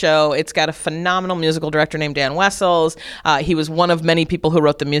blast of a show. It's got a phenomenal musical director named Dan Wessels. He was one of many people who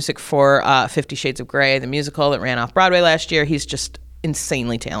wrote the music for 50 Shades of Grey, the musical that ran off Broadway last year. He's just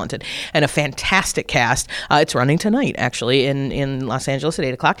insanely talented and a fantastic cast. It's running tonight actually in Los Angeles at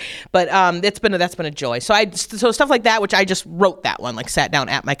 8:00. But that's been a joy. So stuff like that, which I just wrote that one, like sat down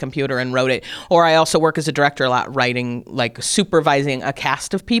at my computer and wrote it. Or I also work as a director a lot, writing, like supervising a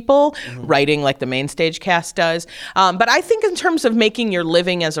cast of people, writing like the main stage cast does. But I think in terms of making your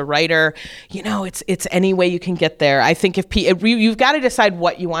living as a writer, it's any way you can get there. I think if you've got to decide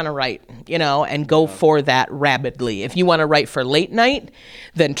what you want to write, and go for that rabidly. If you want to write for late night,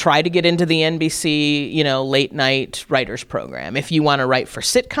 then try to get into the NBC, late night writers program. If you want to write for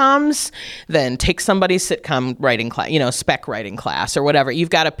sitcoms, then take somebody's sitcom writing class, spec writing class or whatever. You've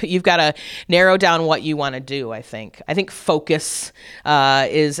got to narrow down what you want to do. I think focus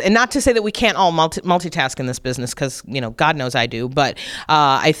is, and not to say that we can't all multitask in this business, because God knows I do, but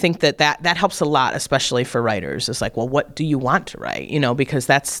I think that helps a lot, especially for writers. It's like, well, what do you want to write? Because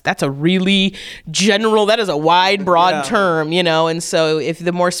that's a really general, that is a wide, broad term, and so if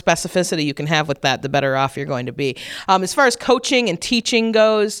the more specificity you can have with that, the better off you're going to be. As far as coaching and teaching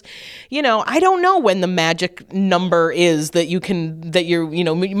goes, I don't know when the magic number is that you're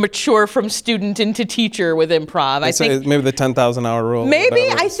mature from student into teacher with improv. I think maybe the 10,000 hour rule. Maybe.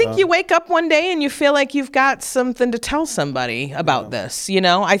 I think you wake up one day and you feel like you've got something to tell somebody about this.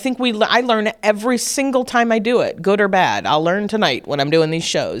 I think I learn every single time I do it, good or bad. I'll learn tonight when I'm doing these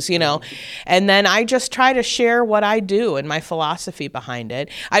shows, and then I just try to share what I do and my philosophy behind it.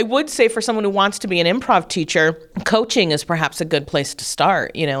 I would say for someone who wants to be an improv teacher, coaching is perhaps a good place to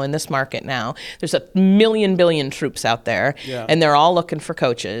start, in this market now. There's a billion troops out there, and they're all looking for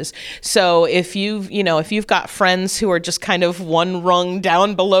coaches. So if you've got friends who are just kind of one rung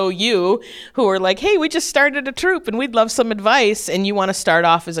down below you, who are like, hey, we just started a troupe and we'd love some advice, and you want to start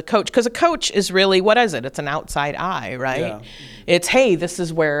off as a coach, because a coach is really, what is it? It's an outside eye, right? Yeah. It's, hey, this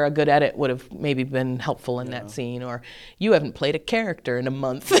is where a good edit would have maybe been helpful in that scene, or you haven't played a character in a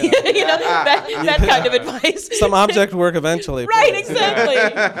month. That kind of advice. Some object work eventually. Right,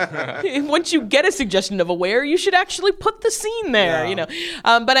 exactly. Once you get a suggestion of a where, you should actually put the scene there,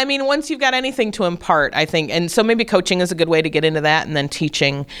 But I mean, once you've got anything to impart, I think, and so maybe coaching is a good way to get into that, and then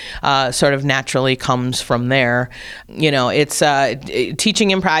teaching sort of naturally comes from there. It's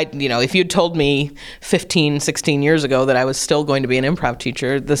teaching improv. If you'd told me 15, 16 years ago that I was still going to be an improv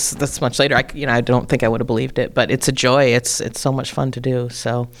teacher this much later, I don't think I would have believed it, but it's a joy. It's so much fun to do.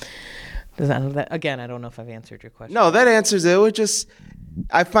 So again, I don't know if I've answered your question. No, that answers it.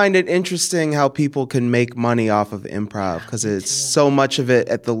 I find it interesting how people can make money off of improv, because it's so much of it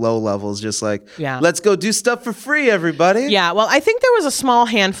at the low levels, just like, let's go do stuff for free, everybody. Yeah, well, I think there was a small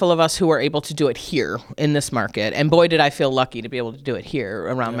handful of us who were able to do it here in this market, and boy, did I feel lucky to be able to do it here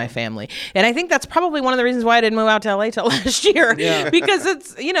around my family. And I think that's probably one of the reasons why I didn't move out to LA till last year, because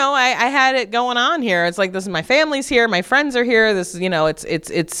it's, I had it going on here. It's like, this is my family's here, my friends are here. This is,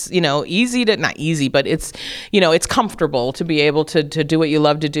 it's easy to, not easy, but it's, it's comfortable to be able to do what you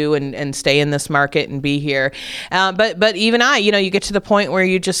love to do and stay in this market and be here. But even you get to the point where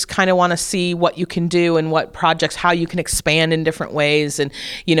you just kind of want to see what you can do and what projects, how you can expand in different ways, and,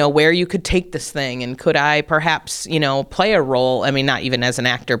 where you could take this thing. And could I perhaps, play a role, I mean, not even as an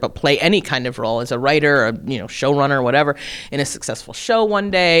actor, but play any kind of role as a writer, or, showrunner or whatever, in a successful show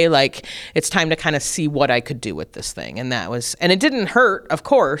one day. Like, it's time to kind of see what I could do with this thing. And it didn't hurt, of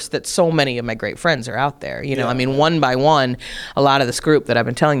course, that so many of my great friends are out there. I mean, one by one, a lot of the group that I've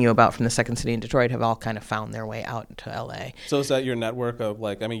been telling you about from the Second City in Detroit have all kind of found their way out to LA. So is that your network of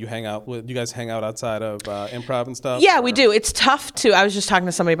like, I mean, you guys hang out outside of improv and stuff? Yeah, we do. It's tough I was just talking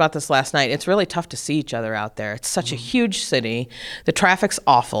to somebody about this last night. It's really tough to see each other out there. It's such a huge city. The traffic's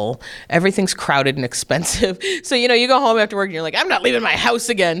awful. Everything's crowded and expensive. So, you go home after work and you're like, I'm not leaving my house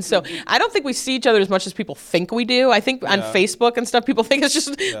again. So I don't think we see each other as much as people think we do. I think on Facebook and stuff, people think it's just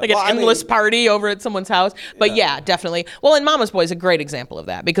like an endless party over at someone's house. But yeah, definitely. Well, and Mama's Boy is a great example of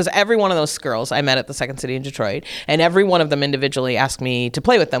that because every one of those girls I met at the Second City in Detroit, and every one of them individually asked me to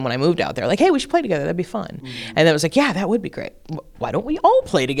play with them when I moved out there. Like, hey, we should play together. That'd be fun. And it was like, yeah, that would be great. Why don't we all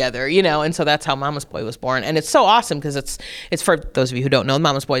play together? And so that's how Mama's Boy was born. And it's so awesome because it's for those of you who don't know,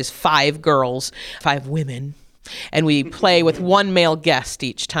 Mama's Boy is 5 girls, 5 women. And we play with one male guest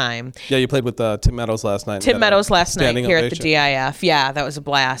each time. Yeah, you played with Tim Meadows last night. Tim Meadows last night here ovation. at the DIF. Yeah, that was a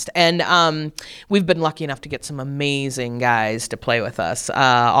blast. And we've been lucky enough to get some amazing guys to play with us.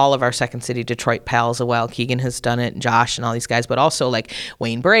 All of our Second City Detroit pals as well. Keegan has done it, and Josh and all these guys, but also like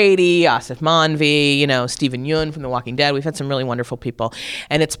Wayne Brady, Asif Manvi, Stephen Yun from The Walking Dead. We've had some really wonderful people.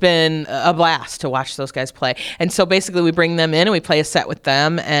 And it's been a blast to watch those guys play. And so basically we bring them in and we play a set with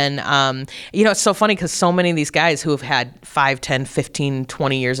them. And, it's so funny because so many of these guys who have had 5, 10, 15,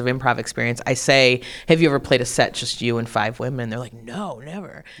 20 years of improv experience, I say, have you ever played a set just you and 5 women? They're like, no,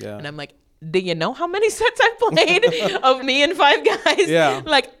 never. Yeah. And I'm like, do you know how many sets I've played of me and 5 guys? Yeah.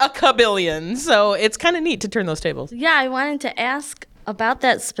 Like a kabillion. So it's kind of neat to turn those tables. Yeah, I wanted to ask about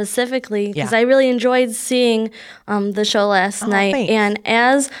that specifically because I really enjoyed seeing the show last night. Thanks. And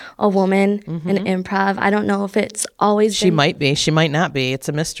as a woman in improv, I don't know if it's always She might be. She might not be. It's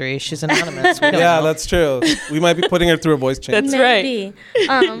a mystery. She's anonymous. We don't know. That's true. We might be putting her through a voice change. That's Maybe.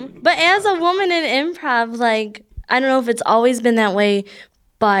 Right. But as a woman in improv, like, I don't know if it's always been that way,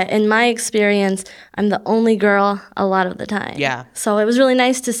 but in my experience, I'm the only girl a lot of the time. Yeah. So it was really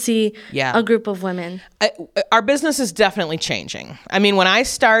nice to see a group of women. Our business is definitely changing. I mean, when I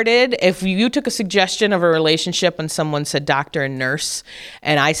started, if you took a suggestion of a relationship and someone said doctor and nurse,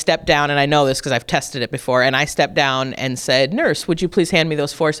 and I stepped down, and I know this because I've tested it before, and I stepped down and said, nurse, would you please hand me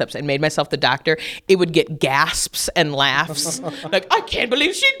those forceps, and made myself the doctor, it would get gasps and laughs. Like, I can't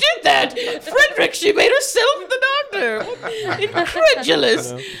believe she did that. Frederick, she made herself the doctor.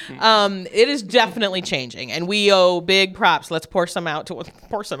 Incredulous. It is definitely changing, and we owe big props. Let's pour some out.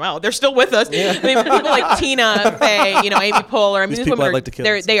 They're still with us. Yeah. I mean, people like Tina Fey, Amy Poehler. I mean, these people I'd like to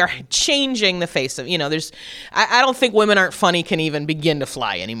kill. They are changing the face of. I don't think Women Aren't Funny can even begin to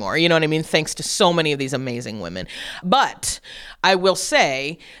fly anymore. You know what I mean? Thanks to so many of these amazing women. But I will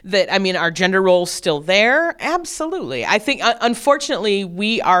say that our gender role's still there. Absolutely. I think unfortunately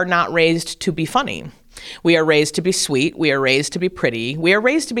we are not raised to be funny. We are raised to be sweet. We are raised to be pretty. We are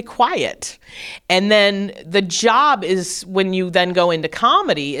raised to be quiet. And then the job is, when you then go into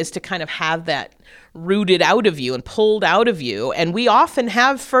comedy, is to kind of have that rooted out of you and pulled out of you. And we often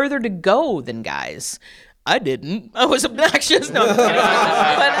have further to go than guys. I didn't. I was obnoxious. No, I'm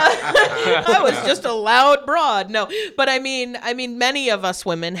kidding. But I was just a loud broad. No, but I mean, many of us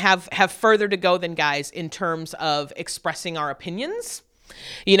women have further to go than guys in terms of expressing our opinions.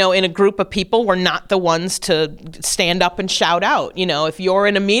 In a group of people, we're not the ones to stand up and shout out. If you're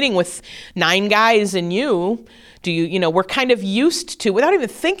in a meeting with 9 guys and we're kind of used to, without even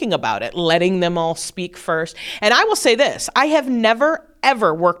thinking about it, letting them all speak first. And I will say this, I have never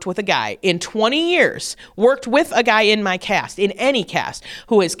ever worked with a guy in 20 years, worked with a guy in my cast, in any cast,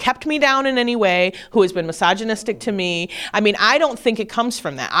 who has kept me down in any way, who has been misogynistic to me. I don't think it comes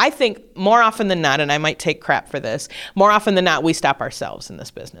from that. I think more often than not, and I might take crap for this, more often than not, we stop ourselves in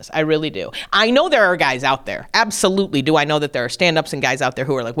this business. I really do. I know there are guys out there. Absolutely do I know that there are stand-ups and guys out there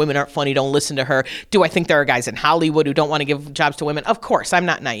who are like, women aren't funny, don't listen to her. Do I think there are guys in Hollywood who don't want to give jobs to women? Of course, I'm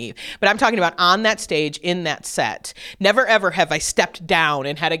not naive. But I'm talking about on that stage, in that set. Never ever have I stepped down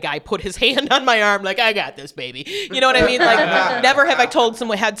and had a guy put his hand on my arm like, I got this, baby. You know what I mean? Like, never have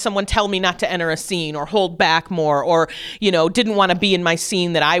I had someone tell me not to enter a scene or hold back more or, didn't want to be in my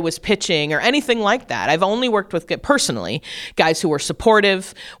scene that I was pitching or anything like that. I've only worked with, personally, guys who were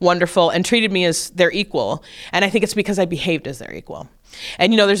supportive, wonderful, and treated me as their equal. And I think it's because I behaved as their equal.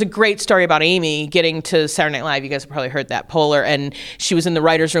 And, there's a great story about Amy getting to Saturday Night Live. You guys have probably heard that, Poehler. And she was in the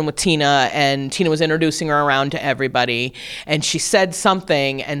writer's room with Tina, and Tina was introducing her around to everybody. And she said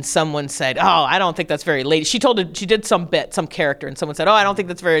something, and someone said, oh, I don't think that's very lady. She did some character, and someone said, oh, I don't think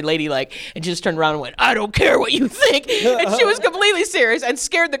that's very ladylike. And she just turned around and went, I don't care what you think. And she was completely serious and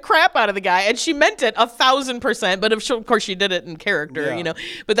scared the crap out of the guy. And she meant it 1,000%. But of course, she did it in character,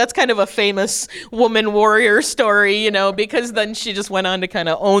 But that's kind of a famous woman warrior story, because then she just went on to kind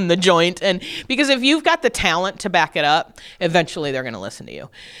of own the joint. And because if you've got the talent to back it up, eventually they're going to listen to you.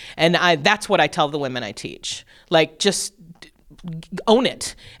 And that's what I tell the women I teach. Like, just own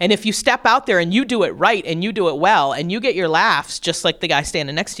it. And if you step out there and you do it right and you do it well and you get your laughs, just like the guy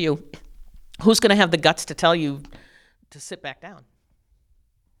standing next to you, who's going to have the guts to tell you to sit back down?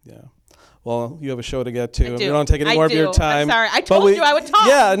 Yeah. Well, you have a show to get to. I do. We don't take any more of your time. I'm sorry. I told you I would talk.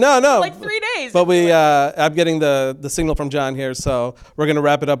 Yeah, no. For like 3 days. But I'm getting the signal from John here, so we're going to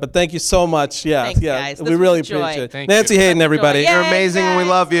wrap it up. But thank you so much. Yeah, Thanks, yeah. guys. This We was really a joy. appreciate it. Thank Nancy you. Hayden, everybody. Yay, You're amazing and we guys.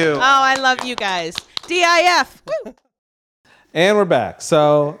 love you. Oh, I love you guys. DIF. Woo. And we're back.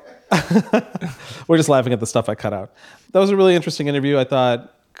 So we're just laughing at the stuff I cut out. That was a really interesting interview, I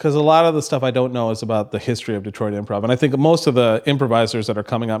thought, because a lot of the stuff I don't know is about the history of Detroit Improv. And I think most of the improvisers that are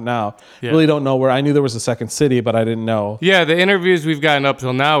coming up now really don't know where. I knew there was a Second City, but I didn't know. Yeah, the interviews we've gotten up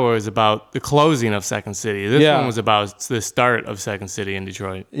till now was about the closing of Second City. This one was about the start of Second City in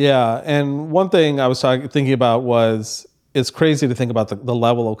Detroit. Yeah, and one thing I was thinking about was, it's crazy to think about the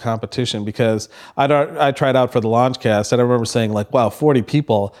level of competition, because I tried out for the launch cast and I remember saying like, wow, 40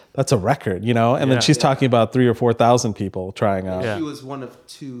 people, that's a record, you know? And then she's talking about 3,000 or 4,000 people trying out. Yeah. She was one of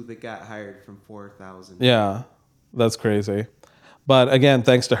 2 that got hired from 4,000. Yeah, that's crazy. But again,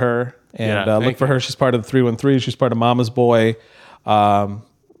 thanks to her. And look for her. She's part of the 313. She's part of Mama's Boy. If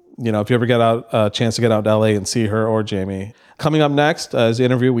you ever get a chance to get out to LA and see her or Jamie. Coming up next is the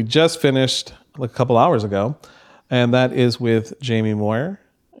interview we just finished like a couple hours ago. And that is with Jaime Moyer.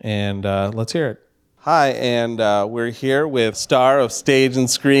 And let's hear it. Hi, and we're here with star of stage and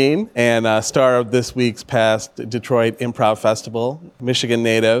screen and star of this week's past Detroit Improv Festival, Michigan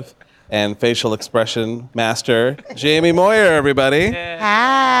native and facial expression master, Jaime Moyer, everybody.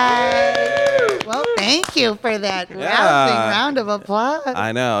 Hi. Well, thank you for that rousing round of applause.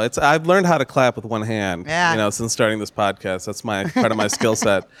 I know. I've learned how to clap with one hand, Yeah. since starting this podcast. That's part of my skill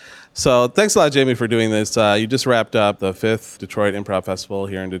set. So thanks a lot, Jamie, for doing this. You just wrapped up the 5th Detroit Improv Festival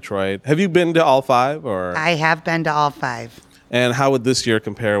here in Detroit. Have you been to all 5? Or? I have been to all 5. And how would this year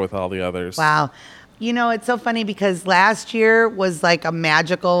compare with all the others? Wow. It's so funny because last year was like a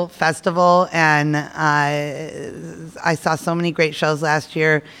magical festival, and I saw so many great shows last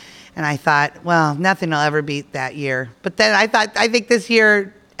year, and I thought, well, nothing will ever beat that year. But then I think this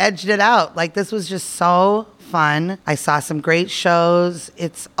year edged it out. Like, this was just so fun. I saw some great shows.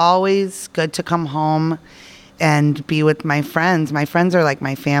 It's always good to come home and be with my friends. My friends are like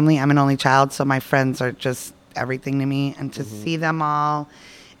my family. I'm an only child, so my friends are just everything to me. And to see them all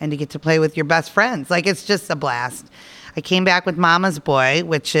and to get to play with your best friends, like, it's just a blast. I came back with Mama's Boy,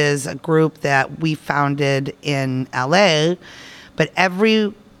 which is a group that we founded in LA, but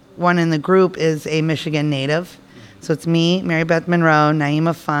everyone in the group is a Michigan native. So it's me, Mary Beth Monroe,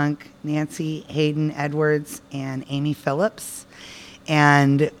 Naima Funk, Nancy Hayden Edwards, and Amy Phillips.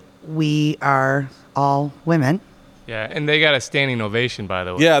 And we are all women. Yeah, and they got a standing ovation, by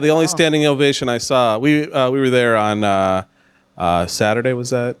the way. Yeah, the only standing ovation I saw. We were there on Saturday, was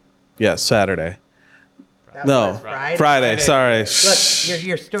that? Yeah, Saturday. No, Friday. Sorry. Look,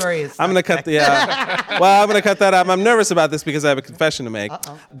 your story is. I'm gonna cut the. I'm gonna cut that out. I'm nervous about this because I have a confession to make.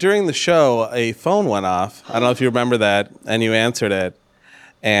 During the show, a phone went off. I don't know if you remember that, and you answered it,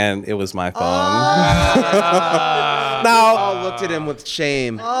 and it was my phone. Now, All looked at him with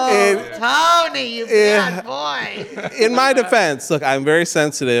shame. Tony, you bad boy. in my defense, look, I'm very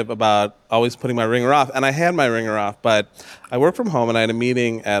sensitive about always putting my ringer off, and I had my ringer off, but I work from home, and I had a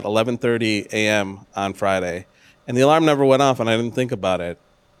meeting at 11:30 a.m. on Friday, and the alarm never went off, and I didn't think about it.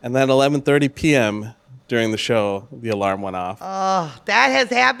 And then 11:30 p.m. during the show, the alarm went off. Oh, that has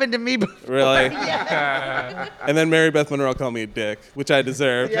happened to me before. Really? And then Mary Beth Monroe called me a dick, which I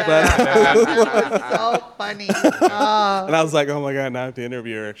deserved. Yeah. But That was so funny. Oh. and I was like, oh my God, now I have to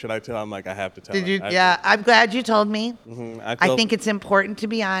interview her. Should I tell? I'm like, I have to tell Did her. you? I have Yeah, I'm glad you told me. to. I think it's important to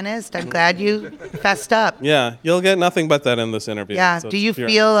be honest. I'm glad you fessed up. Yeah, you'll get nothing but that in this interview. Yeah. So Do it's you pure.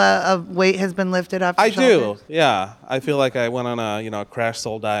 feel a weight has been lifted off? I your do. shoulders? Yeah, I feel like I went on a crash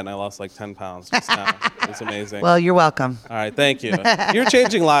soul diet and I lost like 10 pounds just now. It's amazing. Well, you're welcome. All right, thank you. You're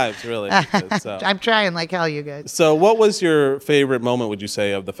changing lives, really. So. I'm trying like hell, you guys. So what was your favorite moment, would you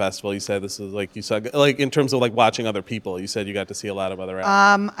say, of the festival? You said this is like, you saw, like in terms of like watching other people, you said you got to see a lot of other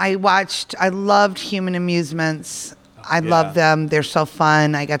acts. I loved Human Amusements. I love them. They're so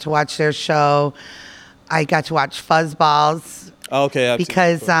fun. I got to watch their show. I got to watch Fuzzballs Okay. I've seen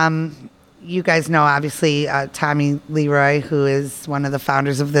because that before. you guys know, obviously, Tommy Leroy, who is one of the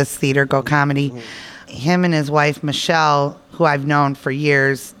founders of this theater, Go Comedy. Him and his wife, Michelle, who I've known for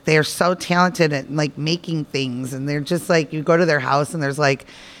years, they're so talented at like making things. And they're just like, you go to their house and there's like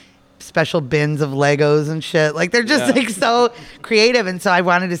special bins of Legos and shit. Like they're just like so creative. And so I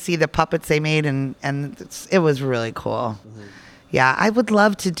wanted to see the puppets they made, and it was really cool. Mm-hmm. Yeah, I would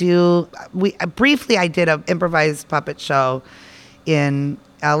love to do. I did an improvised puppet show in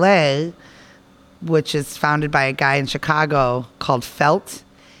LA, which is founded by a guy in Chicago called Felt.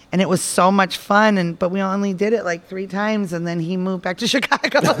 And it was so much fun, but we only did it like 3 times, and then he moved back to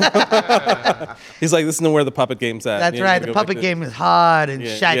Chicago. He's like, this is where the puppet game's at. That's right. The puppet game is hard in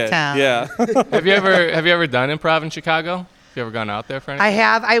Chi-Town. Yeah. Have you ever done improv in Chicago? Have you ever gone out there for anything? I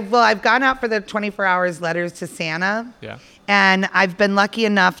have. I've gone out for the 24 Hours Letters to Santa. Yeah. And I've been lucky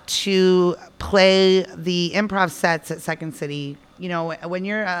enough to play the improv sets at Second City. You know, when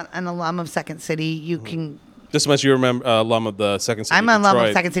you're an alum of Second City, you can... Just as much you remember alum of the Second City I'm an alum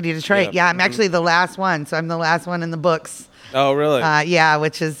of Second City Detroit. Yeah, I'm Mm-hmm. actually the last one. So I'm the last one in the books. Oh, really? Yeah,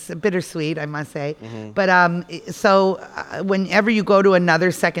 which is bittersweet, I must say. Mm-hmm. But whenever you go to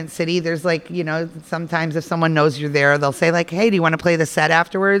another Second City, there's like, you know, sometimes if someone knows you're there, they'll say like, hey, do you want to play the set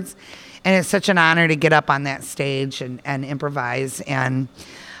afterwards? And it's such an honor to get up on that stage and improvise. And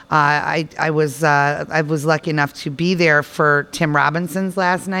I was lucky enough to be there for Tim Robinson's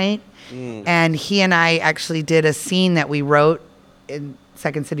last night. And he and I actually did a scene that we wrote in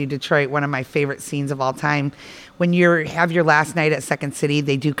Second City, Detroit, one of my favorite scenes of all time. When you have your last night at Second City,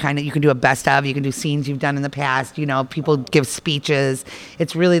 they do you can do a best of, you can do scenes you've done in the past, you know, people give speeches.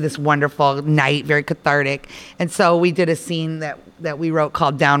 It's really this wonderful night, very cathartic. And so we did a scene that we wrote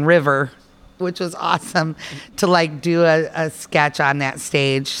called Down River, which was awesome to like do a sketch on that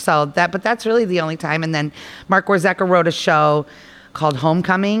stage. But that's really the only time. And then Mark Warzeka wrote a show called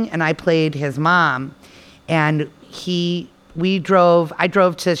Homecoming, and I played his mom. And I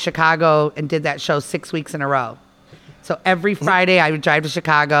drove to Chicago and did that show 6 weeks in a row. So every Friday I would drive to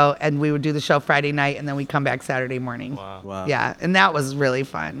Chicago and we would do the show Friday night, and then we'd come back Saturday morning. Wow. Yeah, and that was really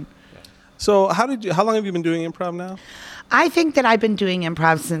fun. So how long have you been doing improv now? I think that I've been doing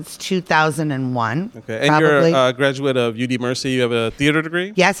improv since 2001. Okay, and probably. you're a graduate of UD Mercy. You have a theater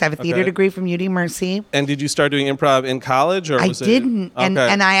degree? Yes, I have a theater degree from UD Mercy. And did you start doing improv in college, or was didn't, it? Okay.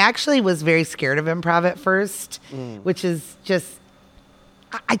 and I actually was very scared of improv at first, which is just.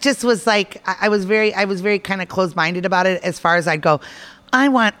 I just was like, I was very kind of closed-minded about it. As far as I'd go, I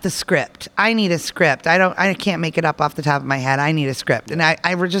want the script. I need a script. I can't make it up off the top of my head. I need a script, and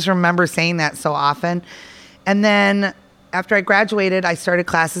I just remember saying that so often, and then. After I graduated, I started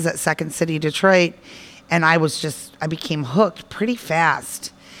classes at Second City, Detroit, and I became hooked pretty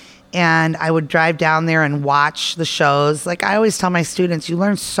fast. And I would drive down there and watch the shows. Like I always tell my students, you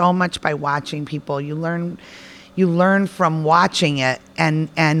learn so much by watching people. You learn from watching it.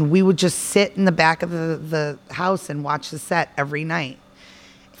 And we would just sit in the back of the house and watch the set every night.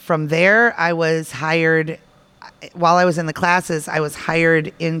 From there, I was hired, while I was in the classes, I was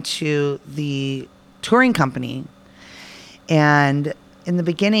hired into the touring company. And in the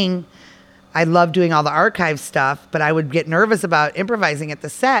beginning, I loved doing all the archive stuff, but I would get nervous about improvising at the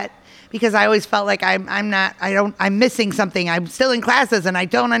set because I always felt like I'm missing something. I'm still in classes and I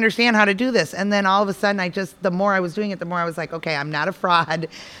don't understand how to do this. And then all of a sudden the more I was doing it, the more I was like, okay, I'm not a fraud.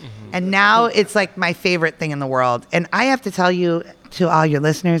 Mm-hmm. And now it's like my favorite thing in the world. And I have to tell you, to all your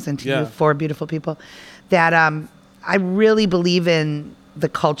listeners and to you 4 beautiful people, that I really believe in the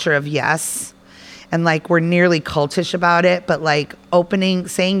culture of yes. And like we're nearly cultish about it, but like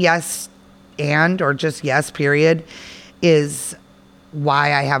saying yes or just yes, period, is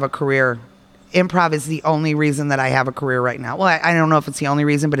why I have a career. Improv is the only reason that I have a career right now. Well, I don't know if it's the only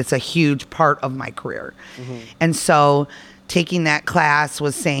reason, but it's a huge part of my career. Mm-hmm. And so taking that class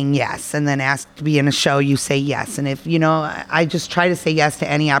was saying yes, and then asked to be in a show, you say yes. And if, I just try to say yes to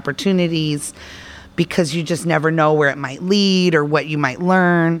any opportunities because you just never know where it might lead or what you might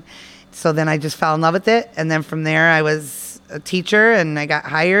learn. So then I just fell in love with it. And then from there, I was a teacher and I got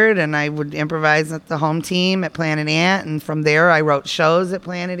hired and I would improvise at the home team at Planet Ant. And from there, I wrote shows at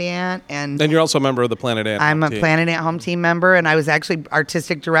Planet Ant. And you're also a member of the Planet Ant I'm home a team. Planet Ant home team member. And I was actually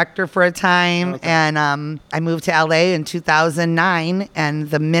artistic director for a time. Okay. And I moved to LA in 2009. And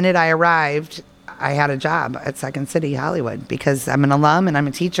the minute I arrived, I had a job at Second City, Hollywood, because I'm an alum and I'm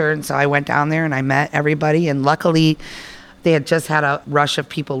a teacher. And so I went down there and I met everybody. And luckily, they had just had a rush of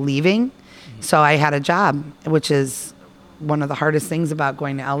people leaving. So I had a job, which is one of the hardest things about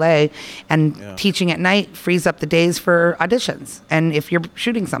going to LA. And teaching at night frees up the days for auditions and if you're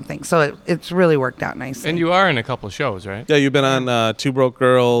shooting something. So it's really worked out nicely. And you are in a couple of shows, right? Yeah, you've been on Two Broke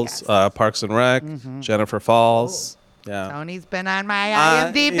Girls, Parks and Rec, Jennifer Falls. Yeah. Tony's been on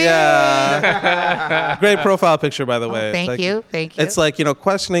my IMDb. Yeah. Great profile picture, by the way. Thank you. It's like,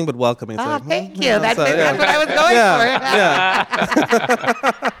 questioning but welcoming. Thank you. That's what I was going for.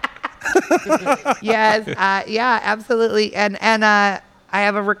 Yeah. Yes, yeah, absolutely. And I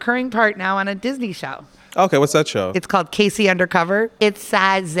have a recurring part now on a Disney show. Okay, what's that show? It's called Casey Undercover. It's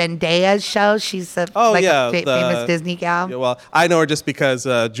Zendaya's show. She's a famous Disney gal. Yeah, well, I know her just because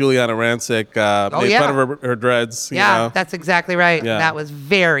Juliana Rancic made fun of her dreads. Yeah, you know? That's exactly right. Yeah. That was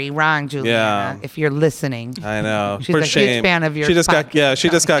very wrong, Juliana. If you're listening, I know. she's For a shame. huge fan of yours. She just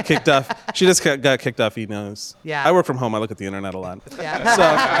got kicked off. She just got kicked off E-News. Yeah. I work from home. I look at the internet a lot. Yeah. So,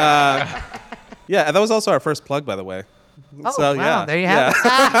 yeah, that was also our first plug, by the way. Oh, So, wow. yeah. There you have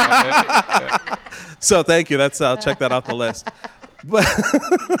it. So thank you. I'll check that off the list. But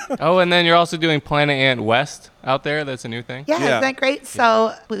Oh, and then you're also doing Planet Ant West out there. That's a new thing. Yeah, isn't that great?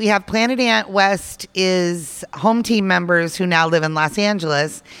 So we have Planet Ant West is home team members who now live in Los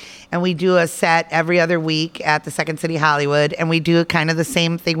Angeles. And we do a set every other week at the Second City Hollywood. And we do kind of the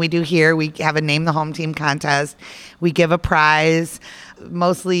same thing we do here. We have a Name the Home Team contest. We give a prize.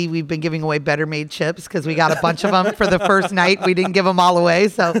 Mostly we've been giving away Better Made chips because we got a bunch of them for the first night. We didn't give them all away.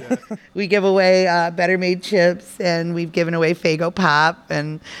 So we give away Better Made chips, and we've given away Faygo Pop.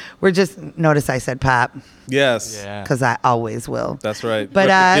 And we're just, notice I said pop. yes, Because I always will. that's right. But,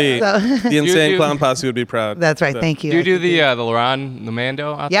 the Insane do- Clown Posse would be proud. That's right. So- Thank you. Do you do the Laurent the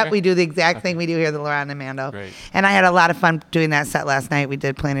Mando out there? Yep, we do the exact thing we do here, the Laurent and Mando. Great. And I had a lot of fun doing that set last night. We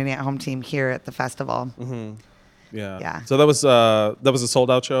did Planet Ant Home Team here at the festival. Yeah. Yeah. So that was a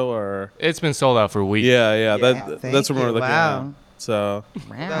sold out show, or It's been sold out for weeks. yeah. Thank That's what we're you. looking Wow. at. So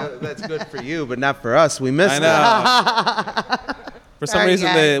Wow. That's good for you, but not for us. We missed I it. know. For some Sorry, reason,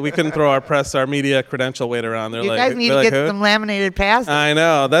 guys. we couldn't throw our media credential weight around. They're You like, guys need they're to like, get who? some laminated passes. I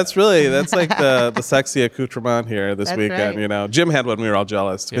know. That's like the sexy accoutrement here this That's weekend. right. You know, Jim had one. We were all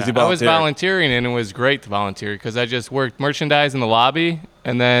jealous because Yeah. he I was volunteered. volunteering, and it was great to volunteer because I just worked merchandise in the lobby,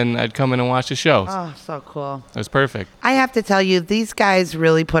 and then I'd come in and watch the shows. Oh, so cool. It was perfect. I have to tell you, these guys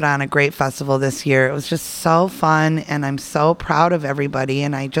really put on a great festival this year. It was just so fun, and I'm so proud of everybody,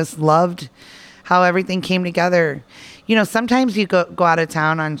 and I just loved how everything came together. You know, sometimes you go out of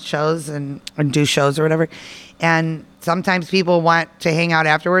town on shows and do shows or whatever, and sometimes people want to hang out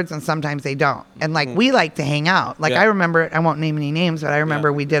afterwards, and sometimes they don't. And like we like to hang out. Like Yeah. I remember, I won't name any names, but I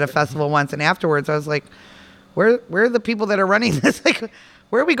remember we did a festival once, and afterwards I was like, where are the people that are running this? Like,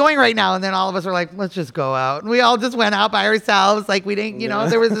 where are we going right now? And then all of us were like, let's just go out. And we all just went out by ourselves. Like we didn't,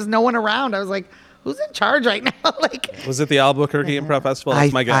 there was just no one around. I was like, who's in charge right now? Like, Was it the Albuquerque Improv Festival?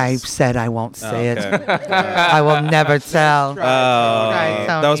 That's my guess. I said I won't say okay. it. I will never tell. Right,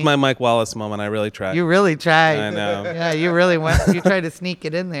 that was Tony. my Mike Wallace moment. I really tried. You really tried. I know. Yeah, you really went. You tried to sneak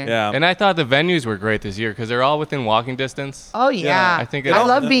it in there. Yeah. And I thought the venues were great this year because they're all within walking distance. Oh yeah. I think I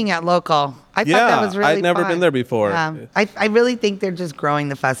love being at local. I thought that was really I'd never fun. been there before. I really think they're just growing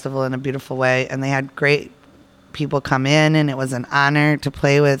the festival in a beautiful way, and they had great people come in, and it was an honor to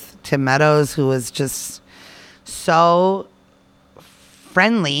play with Tim Meadows, who was just so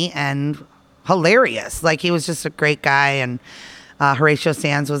friendly and hilarious. Like he was just a great guy, and Horatio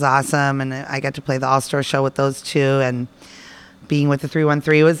Sands was awesome, and I got to play the All-Star show with those two, and being with the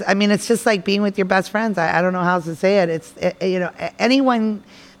 313 was, I mean, it's just like being with your best friends. I don't know how else to say it. Anyone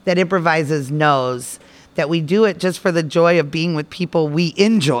that improvises knows that we do it just for the joy of being with people we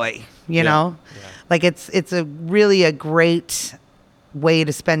enjoy, you know? Yeah. Like it's a really a great way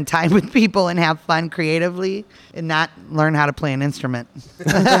to spend time with people and have fun creatively and not learn how to play an instrument.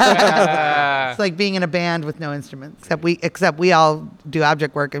 It's like being in a band with no instruments, except we all do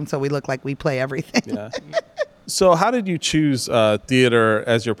object work, and so we look like we play everything. Yeah. So how did you choose theater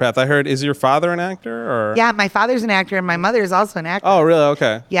as your path? I heard, is your father an actor? Or? Yeah, my father's an actor, and my mother is also an actor. Oh, really?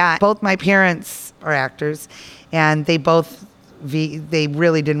 Okay. Yeah, both my parents are actors, and they both they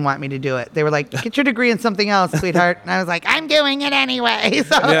really didn't want me to do it. They were like, "Get your degree in something else, sweetheart," and I was like, "I'm doing it anyway."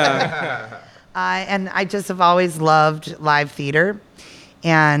 So, Yeah. and I just have always loved live theater,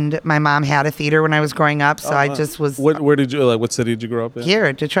 and my mom had a theater when I was growing up, so I just was. Where did you what city did you grow up in? Here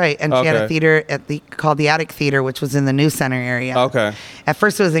at Detroit, and she had a Okay. theater called the Attic Theater, which was in the New Center area. Okay. At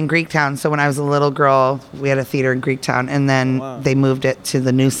first, it was in Greektown. So when I was a little girl, we had a theater in Greektown, and then they moved it to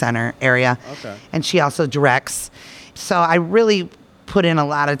the New Center area. Okay. And she also directs. So I really put in a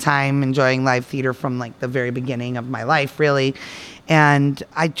lot of time enjoying live theater from like the very beginning of my life, really. And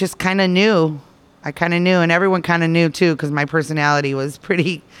I just kind of knew. And everyone kind of knew too, because my personality was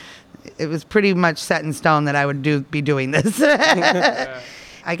pretty much set in stone that I would be doing this. I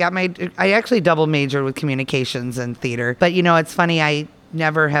actually double majored with communications and theater. But it's funny, I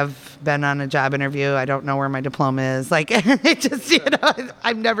never have been on a job interview. I don't know where my diploma is. Like, it just,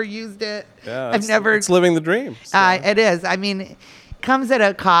 I've never used it. Yeah, It's living the dream. So. It is. I mean, it comes at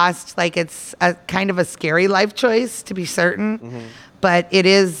a cost. Like, it's a kind of a scary life choice, to be certain. Mm-hmm. But it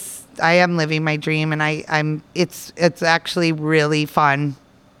is I am living my dream, and it's actually really fun,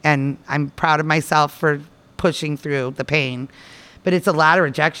 and I'm proud of myself for pushing through the pain. But it's a lot of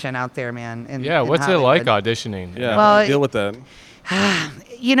rejection out there, man. What's it like auditioning? Yeah, Well, deal with that.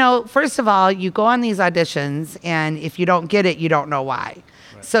 First of all, you go on these auditions, and if you don't get it, you don't know why.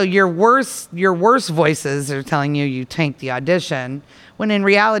 Right. So your worst voices are telling you tanked the audition, when in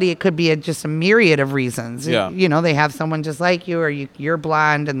reality it could be just a myriad of reasons. Yeah. They have someone just like you, or you're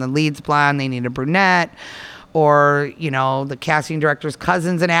blonde and the lead's blonde, they need a brunette, or the casting director's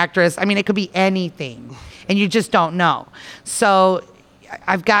cousin's an actress. I mean, it could be anything, and you just don't know. So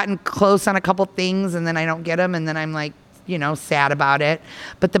I've gotten close on a couple things, and then I don't get them, and then I'm like, sad about it.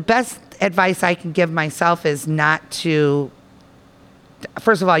 But the best advice I can give myself is not to,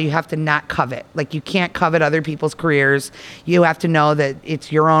 first of all, you have to not covet. Like, you can't covet other people's careers. You have to know that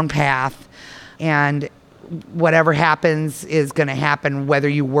it's your own path, and whatever happens is going to happen, whether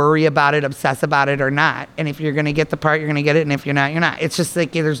you worry about it, obsess about it, or not. And if you're going to get the part, you're going to get it. And if you're not, you're not. It's just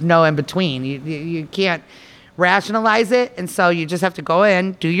like there's no in between. You can't rationalize it. And so you just have to go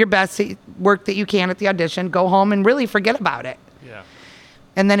in, do your best work that you can at the audition, go home and really forget about it. Yeah.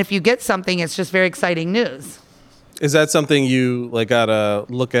 And then if you get something, it's just very exciting news. Is that something you gotta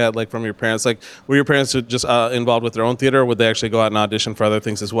look at from your parents? Were your parents just involved with their own theater, or would they actually go out and audition for other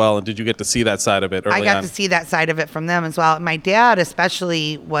things as well? And did you get to see that side of it early on? I got to see that side of it from them as well. My dad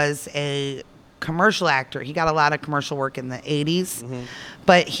especially was a commercial actor. He got a lot of commercial work in the 80s,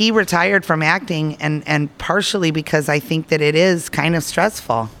 but he retired from acting, and partially because I think that it is kind of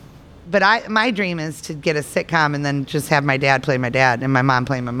stressful. But my dream is to get a sitcom and then just have my dad play my dad and my mom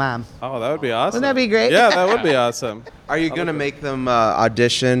play my mom. Oh, that would be awesome. Wouldn't that be great? Yeah, that would be awesome. Are you going to make them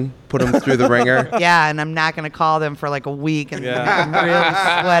audition, put them through the ringer? Yeah, and I'm not going to call them for like a week and really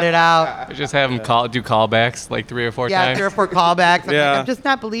sweat it out. Just have them do callbacks 3 or 4 times. Yeah, 3 or 4 callbacks. Yeah. I'm just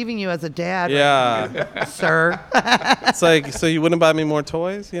not believing you as a dad. Yeah. Sir. It's like, so you wouldn't buy me more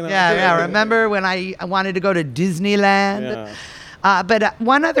toys? Yeah. Remember when I wanted to go to Disneyland? Yeah. But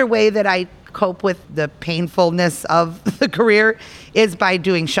one other way that I cope with the painfulness of the career is by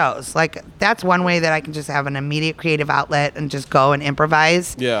doing shows. That's one way that I can just have an immediate creative outlet and just go and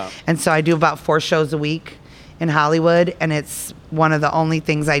improvise. Yeah. And so I do about 4 shows a week in Hollywood, and it's one of the only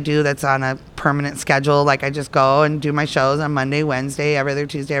things I do that's on a permanent schedule. I just go and do my shows on Monday, Wednesday, every other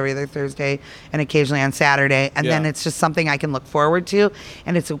Tuesday, every other Thursday, and occasionally on Saturday. And then it's just something I can look forward to,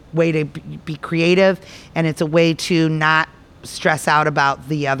 and it's a way to be creative, and it's a way to not stress out about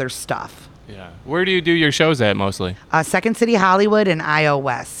the other stuff. Yeah. Where do you do your shows at mostly? Second City Hollywood and IO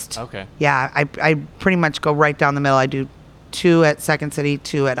West. Okay. Yeah, I pretty much go right down the middle. I do 2 at Second City,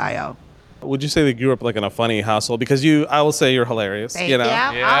 2 at IO. Would you say that you grew up in a funny household? Because I will say you're hilarious. Thank you know.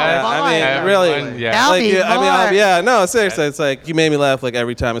 Yeah. Yeah. Oh, I mean, Everyone, really. yeah. Tell me more. No, seriously, it's you made me laugh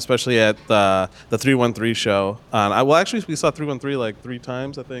every time, especially at the 313 show. Actually, we saw 313 3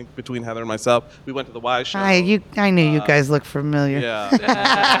 times, I think, between Heather and myself. We went to the Y show. I knew you guys look familiar. Yeah.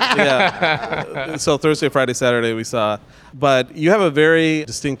 Yeah. So Thursday, Friday, Saturday we saw. But you have a very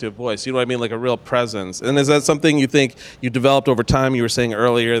distinctive voice. You know what I mean? Like a real presence. And is that something you think you developed over time? You were saying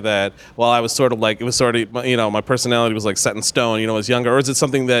earlier that, I was sort of my personality was set in stone, when I was younger. Or is it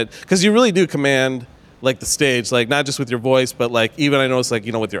something that, because you really do command the stage, not just with your voice, but even I noticed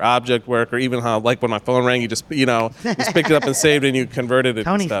with your object work, or even how when my phone rang, you just just picked it up and saved it and you converted it.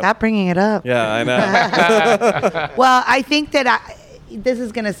 Tony, and stuff. stop bringing it up. Yeah, I know. Well, I think that this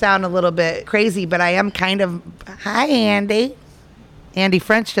is going to sound a little bit crazy, but I am kind of. Hi, Andy. Andy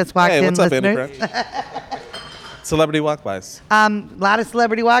French just walked in. What's up, Andy listeners. French? Celebrity walk-bys. A lot of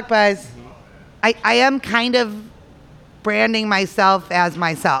celebrity walk-bys. I am kind of branding myself as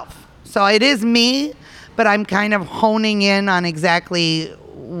myself. So it is me, but I'm kind of honing in on exactly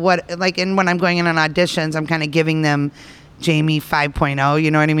what, and when I'm going in on auditions, I'm kind of giving them Jaime 5.0, you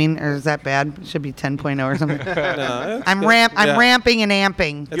know what I mean? Or is that bad? It should be 10.0 or something. No, I'm ramping and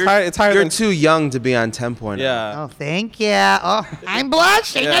amping. It's higher You're than too young to be on 10.0. Yeah. Oh, thank you. Oh, I'm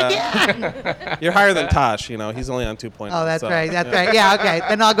blushing Yeah. again. You're higher than Tosh, he's only on 2.0. Oh, that's so, right. That's right. Yeah, okay.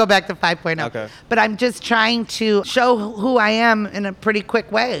 Then I'll go back to 5.0. Okay. But I'm just trying to show who I am in a pretty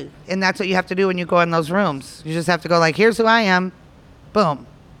quick way. And that's what you have to do when you go in those rooms. You just have to go here's who I am. Boom.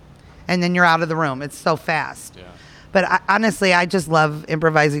 And then you're out of the room. It's so fast. Yeah. But honestly, I just love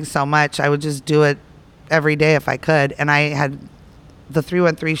improvising so much. I would just do it every day if I could. And I had the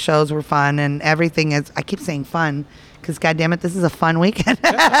 313 shows were fun, and everything is. I keep saying fun because, goddamn it, this is a fun weekend.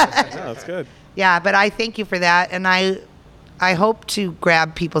 Yeah, that's good. Yeah, but I thank you for that, and I hope to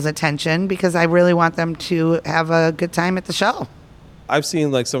grab people's attention because I really want them to have a good time at the show. I've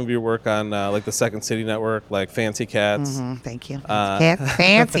seen like some of your work on like the Second City Network, like Fancy Cats. Thank you.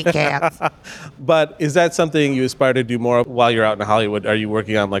 Fancy cats. But is that something you aspire to do more of while you're out in Hollywood? Are you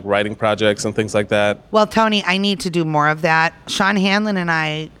working on like writing projects and things like that? Well, Tony, I need to do more of that. Sean Hanlon and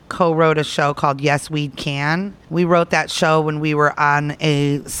I co-wrote a show called Yes We Can. We wrote that show when we were on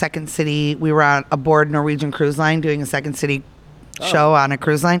a Second City. We were on aboard Norwegian Cruise Line doing a Second City show on a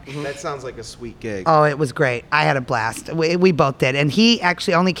cruise line. That sounds like a sweet gig. Oh, it was great. I had a blast. We both did. And he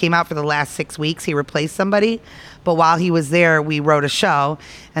actually only came out for the last 6 weeks. He replaced somebody. But while he was there, we wrote a show.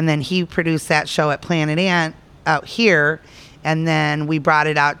 And then he produced that show at Planet Ant out here. And then we brought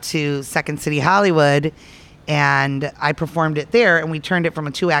it out to Second City Hollywood. And I performed it there. And we turned it from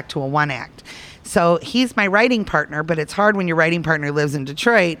a 2-act to a 1-act. So he's my writing partner. But it's hard when your writing partner lives in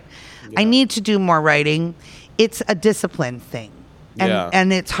Detroit. Yeah. I need to do more writing. It's a discipline thing.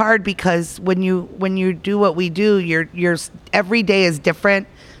 And it's hard because when you do what we do, your every day is different.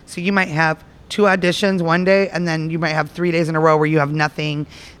 So you might have 2 auditions one day, and then you might have 3 days in a row where you have nothing.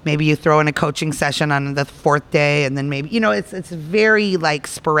 Maybe you throw in a coaching session on the 4th day, and then maybe it's very like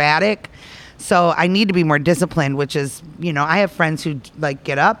sporadic. So I need to be more disciplined, which is, I have friends who like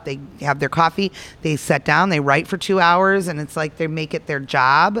get up, they have their coffee, they sit down, they write for 2 hours, and it's like they make it their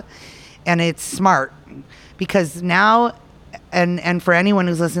job, and it's smart because now. And for anyone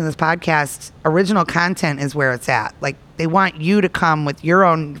who's listening to this podcast, original content is where it's at. Like, they want you to come with your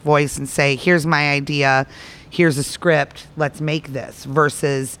own voice and say, here's my idea, here's a script, let's make this.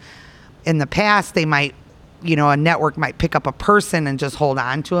 Versus in the past, they might, a network might pick up a person and just hold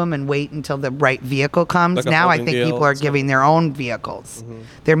on to them and wait until the right vehicle comes. Like now I think people are giving their own vehicles. Mm-hmm.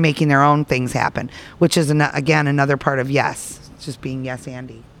 They're making their own things happen, which is, again, another part of yes. It's just being yes,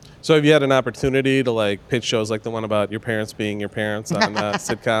 Andy. So have you had an opportunity to like pitch shows like the one about your parents being your parents on a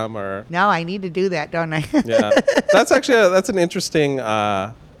sitcom or? No, I need to do that, don't I? Yeah, that's actually that's an interesting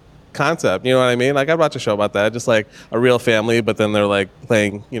concept. You know what I mean? Like I'd watch a show about that, just like a real family, but then they're like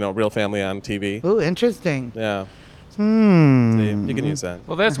playing real family on TV. Ooh, interesting. Yeah. So you can use that.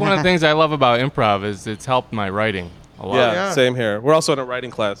 Well, that's one of the things I love about improv is it's helped my writing a lot. Yeah, same here. We're also in a writing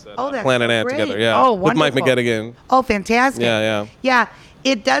class at Planet Ant together. Yeah. Oh, with Mike McGettigan. Oh, fantastic. Yeah. Yeah.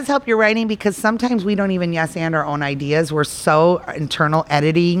 It does help your writing because sometimes we don't even yes and our own ideas. We're so internally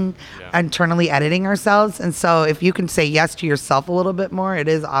editing ourselves. And so if you can say yes to yourself a little bit more, it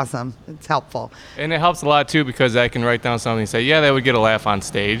is awesome. It's helpful. And it helps a lot too because I can write down something and say, yeah, that would get a laugh on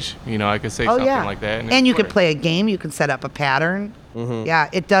stage. I could say something like that. And you could play a game. You can set up a pattern. Mm-hmm. Yeah,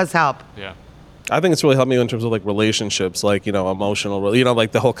 it does help. Yeah. I think it's really helped me in terms of like relationships, like, emotional,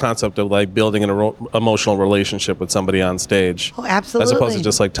 like the whole concept of like building an emotional relationship with somebody on stage. Oh, absolutely. As opposed to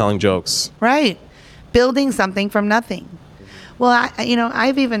just like telling jokes. Right. Building something from nothing. Well,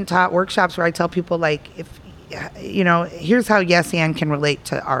 I've even taught workshops where I tell people like, here's how yes and can relate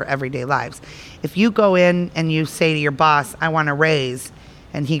to our everyday lives. If you go in and you say to your boss, I want a raise,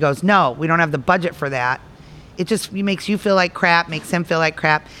 and he goes, no, we don't have the budget for that. It just makes you feel like crap, makes him feel like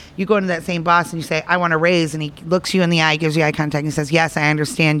crap. You go into that same boss and you say, I want a raise. And he looks you in the eye, gives you eye contact, and he says, yes, I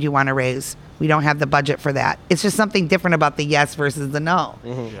understand you want a raise. We don't have the budget for that. It's just something different about the yes versus the no.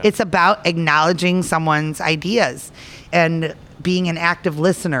 Mm-hmm. Yeah. It's about acknowledging someone's ideas and being an active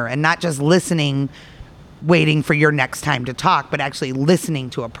listener and not just listening, waiting for your next time to talk, but actually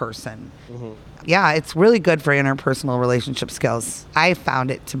listening to a person. Mm-hmm. Yeah, it's really good for interpersonal relationship skills. I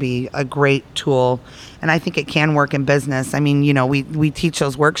found it to be a great tool, and I think it can work in business. I mean, we teach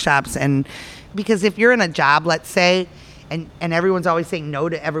those workshops, and because if you're in a job, let's say, and everyone's always saying no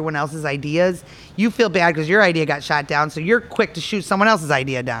to everyone else's ideas, you feel bad because your idea got shot down, so you're quick to shoot someone else's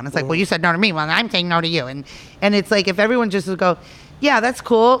idea down. It's like, well, you said no to me, well, I'm saying no to you. And it's like if everyone just would go, yeah, that's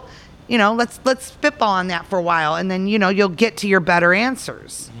cool, let's spitball on that for a while, and then, you'll get to your better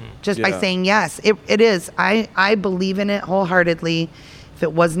answers. Just by saying yes. It is. I believe in it wholeheartedly. If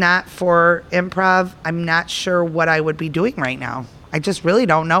it was not for improv, I'm not sure what I would be doing right now. I just really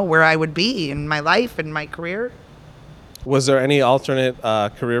don't know where I would be in my life and my career. Was there any alternate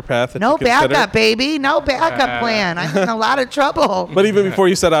career path that you considered? No backup, baby. No backup plan. I'm in a lot of trouble. But even before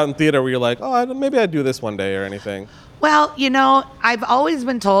you set out in theater, were you like, maybe I'd do this one day or anything? Well, I've always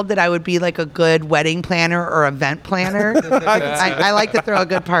been told that I would be like a good wedding planner or event planner. I like to throw a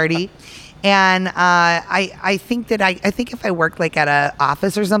good party. And I think that I think if I worked like at an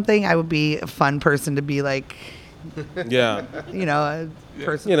office or something, I would be a fun person to be like, yeah, a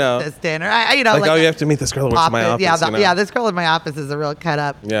person assistant, or you have to meet this girl who works in my office. Yeah, this girl in my office is a real cut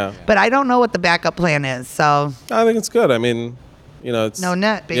up. Yeah. But I don't know what the backup plan is, so. I think it's good. I mean, it's no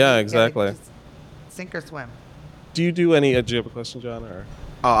net, baby. Yeah, exactly. Sink or swim. Do you do any? Do you have a question, John? Or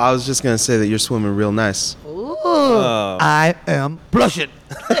Oh, I was just gonna say that you're swimming real nice. Ooh, I am blushing.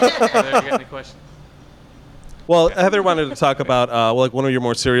 Heather, you got any questions? Well, Heather wanted to talk about like one of your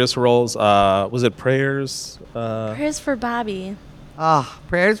more serious roles. Was it Prayers? Prayers for Bobby. Oh,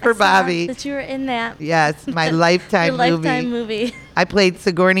 prayers for Bobby. That you were in that. Yes, my lifetime Your movie. lifetime movie. I played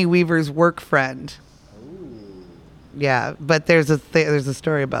Sigourney Weaver's work friend. Yeah, but there's a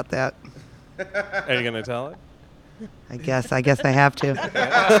story about that. Are you gonna tell it? I guess I have to. So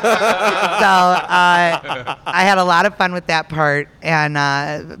I had a lot of fun with that part, and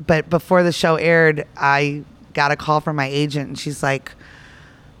but before the show aired, I got a call from my agent, and she's like,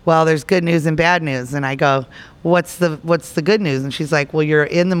 "Well, there's good news and bad news." And I go, "What's the good news?" And she's like, "Well, you're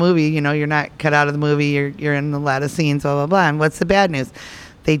in the movie. You know, you're not cut out of the movie. You're in a lot of scenes, blah blah blah." And what's the bad news?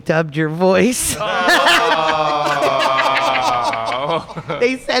 They dubbed your voice.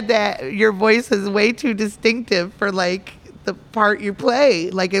 They said that your voice is way too distinctive for like the part you play.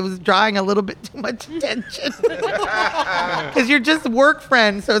 Like it was drawing a little bit too much attention. Because you're just work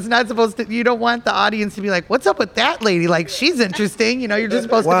friends, so it's not supposed to. You don't want the audience to be like, "What's up with that lady? Like she's interesting." You know, you're just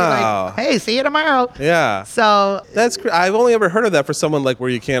supposed to be like, "Hey, see you tomorrow." Yeah. So That's I've only ever heard of that for someone like where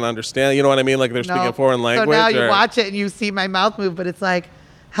you can't understand. You know what I mean? Like they're speaking a foreign language. So now you watch it and you see my mouth move, but it's like,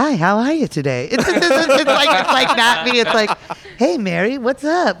 "Hi, how are you today?" It's like not me. It's like, "Hey, Mary, what's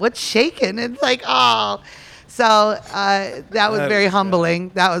up? What's shaking?" It's like, oh. So that was very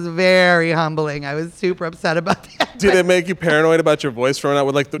humbling. That was very humbling. I was super upset about that. Did it make you paranoid about your voice throwing out?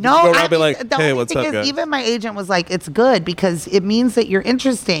 With like, did No, you go around I and be mean, like, the "Hey, only what's thing up, is, guys?" even my agent was like, "It's good because it means that you're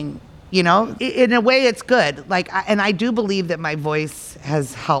interesting." You know, in a way, it's good. Like, and I do believe that my voice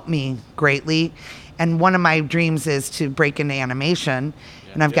has helped me greatly. And one of my dreams is to break into animation.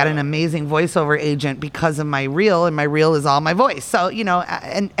 And I've got an amazing voiceover agent because of my reel, and my reel is all my voice. So, you know,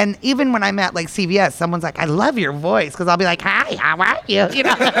 and even when I'm at like CVS, someone's like, "I love your voice," because I'll be like, "Hi, how are you?" You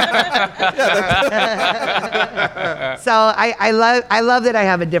know. So I love that I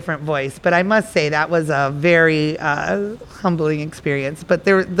have a different voice, but I must say that was a very humbling experience. But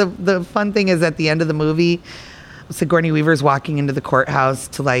the fun thing is at the end of the movie, Sigourney Weaver's walking into the courthouse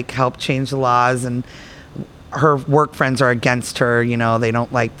to like help change the laws, and her work friends are against her. You know, they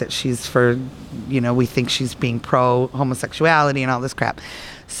don't like that she's for, you know, we think she's being pro homosexuality and all this crap.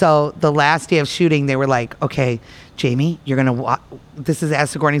 So the last day of shooting, they were like, "Okay, Jaime, you're going to this is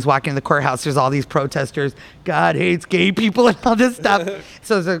as Sigourney's walking in the courthouse. There's all these protesters. God hates gay people and all this stuff."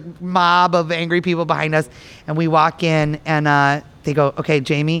 So there's a mob of angry people behind us. And we walk in and they go, "Okay,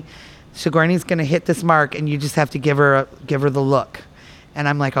 Jaime, Sigourney's going to hit this mark and you just have to give her the look." And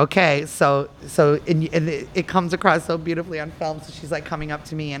I'm like, "Okay." So it comes across so beautifully on film. So she's like coming up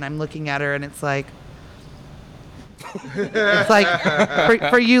to me and I'm looking at her and it's like,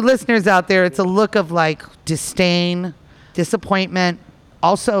 for you listeners out there, it's a look of like disdain, disappointment,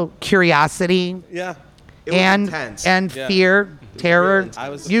 also curiosity. Yeah. It was and intense. and Yeah. fear, terror.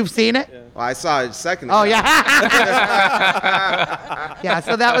 You've seen it? Yeah. Well, I saw it a second Oh ago. yeah. Yeah,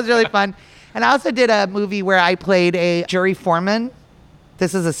 so that was really fun. And I also did a movie where I played a jury foreman.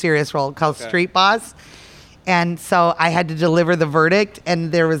 This is a serious role called Street Boss. And so I had to deliver the verdict,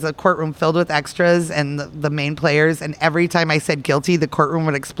 and there was a courtroom filled with extras and the main players. And every time I said guilty, the courtroom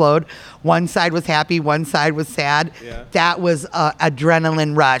would explode. One side was happy, one side was sad. Yeah. That was an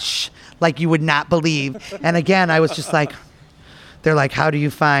adrenaline rush like you would not believe. And again, I was just like, they're like, "How do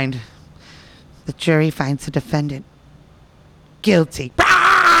you find?" "The jury finds the defendant guilty."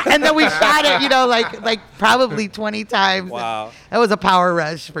 And then we shot it, you know, like probably 20 times. Wow. That was a power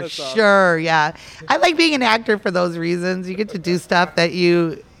rush for That's awesome. sure. Yeah. I like being an actor for those reasons. You get to do stuff that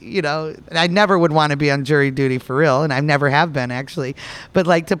you know, I never would want to be on jury duty for real, and I never have been actually. But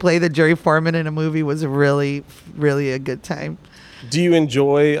like to play the jury foreman in a movie was really, really a good time. Do you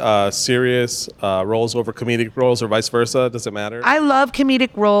enjoy serious roles over comedic roles, or vice versa? Does it matter? I love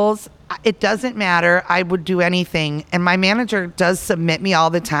comedic roles. It doesn't matter. I would do anything. And my manager does submit me all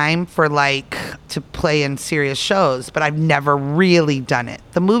the time for like to play in serious shows, but I've never really done it.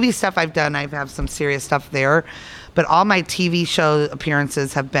 The movie stuff I've done, I have some serious stuff there, but all my TV show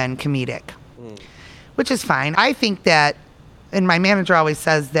appearances have been comedic, which is fine. I think that, and my manager always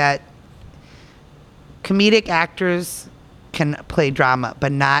says that comedic actors can play drama,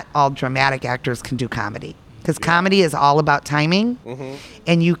 but not all dramatic actors can do comedy. Because comedy is all about timing,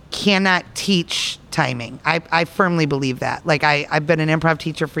 and you cannot teach timing. I firmly believe that. Like, I've been an improv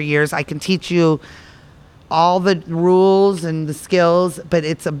teacher for years. I can teach you all the rules and the skills, but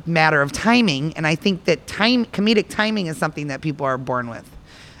it's a matter of timing. And I think that comedic timing is something that people are born with.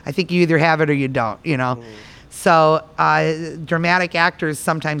 I think you either have it or you don't, you know? So dramatic actors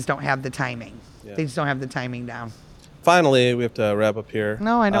sometimes don't have the timing. Yeah. They just don't have the timing down. finally, we have to wrap up here.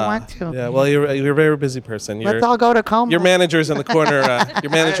 No, I don't want to. Yeah, well, you're a very busy person. Let's all go to Como. Your manager's in the corner.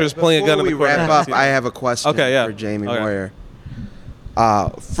 Your manager's pulling a gun in the Before we corner. wrap up, I have a question for Jaime Moyer.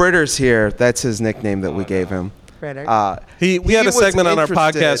 Fritters here, that's his nickname that we gave him. Fritters. We had a was segment on our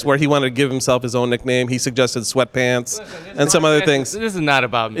interested- podcast where he wanted to give himself his own nickname. He suggested sweatpants and some other things. This is not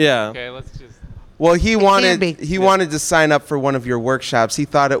about me. Yeah. Okay, let's just. Well, he wanted be. to sign up for one of your workshops. He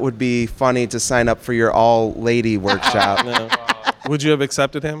thought it would be funny to sign up for your all-lady workshop. Would you have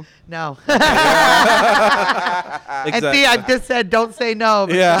accepted him? No. Exactly. And see, I just said don't say no.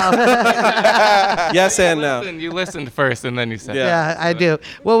 But Yeah. no. Yes and no. Listen, you listened first, and then you said. Yeah. Yeah, I do.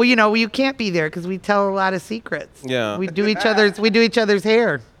 Well, you can't be there because we tell a lot of secrets. Yeah. We do each other's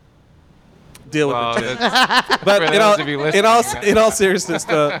hair. Deal with Well, it. that's- But for in those of you listening, in all seriousness,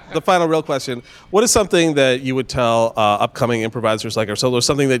 the final real question: what is something that you would tell upcoming improvisers like ourselves, or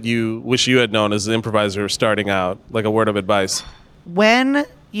something that you wish you had known as an improviser starting out, like a word of advice? When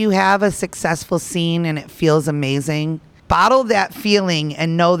you have a successful scene and it feels amazing, bottle that feeling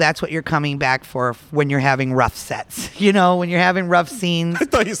and know that's what you're coming back for when you're having rough sets. When you're having rough scenes. I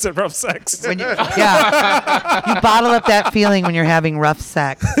thought you said rough sex. You bottle up that feeling when you're having rough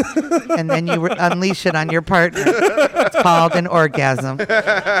sex, and then you unleash it on your partner. It's called an orgasm.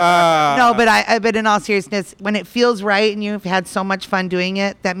 No, but in all seriousness, when it feels right and you've had so much fun doing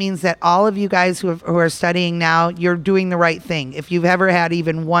it, that means that all of you guys who are studying now, you're doing the right thing. If you've ever had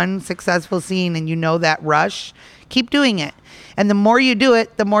even one successful scene and you know that rush, keep doing it. And the more you do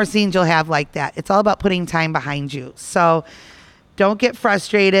it, the more scenes you'll have like that. It's all about putting time behind you. So don't get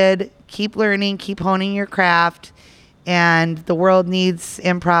frustrated. Keep learning. Keep honing your craft. And the world needs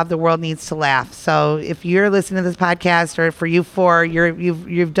improv. The world needs to laugh. So if you're listening to this podcast, or for you four,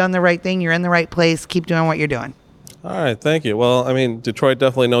 you've done the right thing. You're in the right place. Keep doing what you're doing. All right, thank you. Well, I mean, Detroit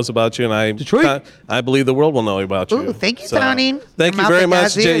definitely knows about you, and Detroit? I believe the world will know about you. Ooh, thank you, Tony. Thank you Your very mouth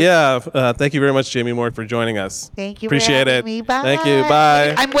much. has ears. Thank you very much, Jaime Moyer, for joining us. Thank you. for Appreciate having it. Me. Bye. Thank you.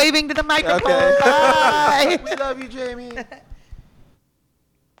 Bye. I'm waving to the microphone. Okay. Bye. We love you, Jamie.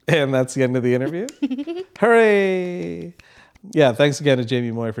 And that's the end of the interview. Hooray! Yeah, thanks again to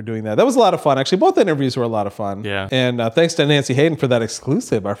Jaime Moyer for doing that. That was a lot of fun. Actually, both interviews were a lot of fun. Yeah. And thanks to Nancy Hayden for that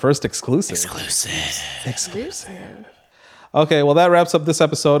exclusive, our first exclusive. Exclusive. Okay, well, that wraps up this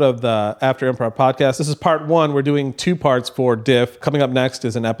episode of the After Improv podcast. This is part one. We're doing 2 parts for DIF. Coming up next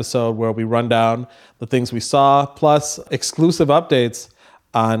is an episode where we run down the things we saw, plus exclusive updates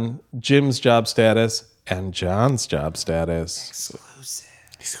on Jim's job status and John's job status. Exclusive.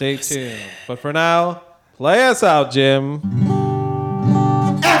 Stay tuned. But for now, play us out, Jim.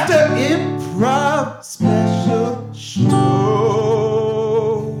 After Improv Special Show.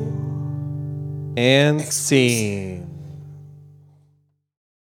 And scene.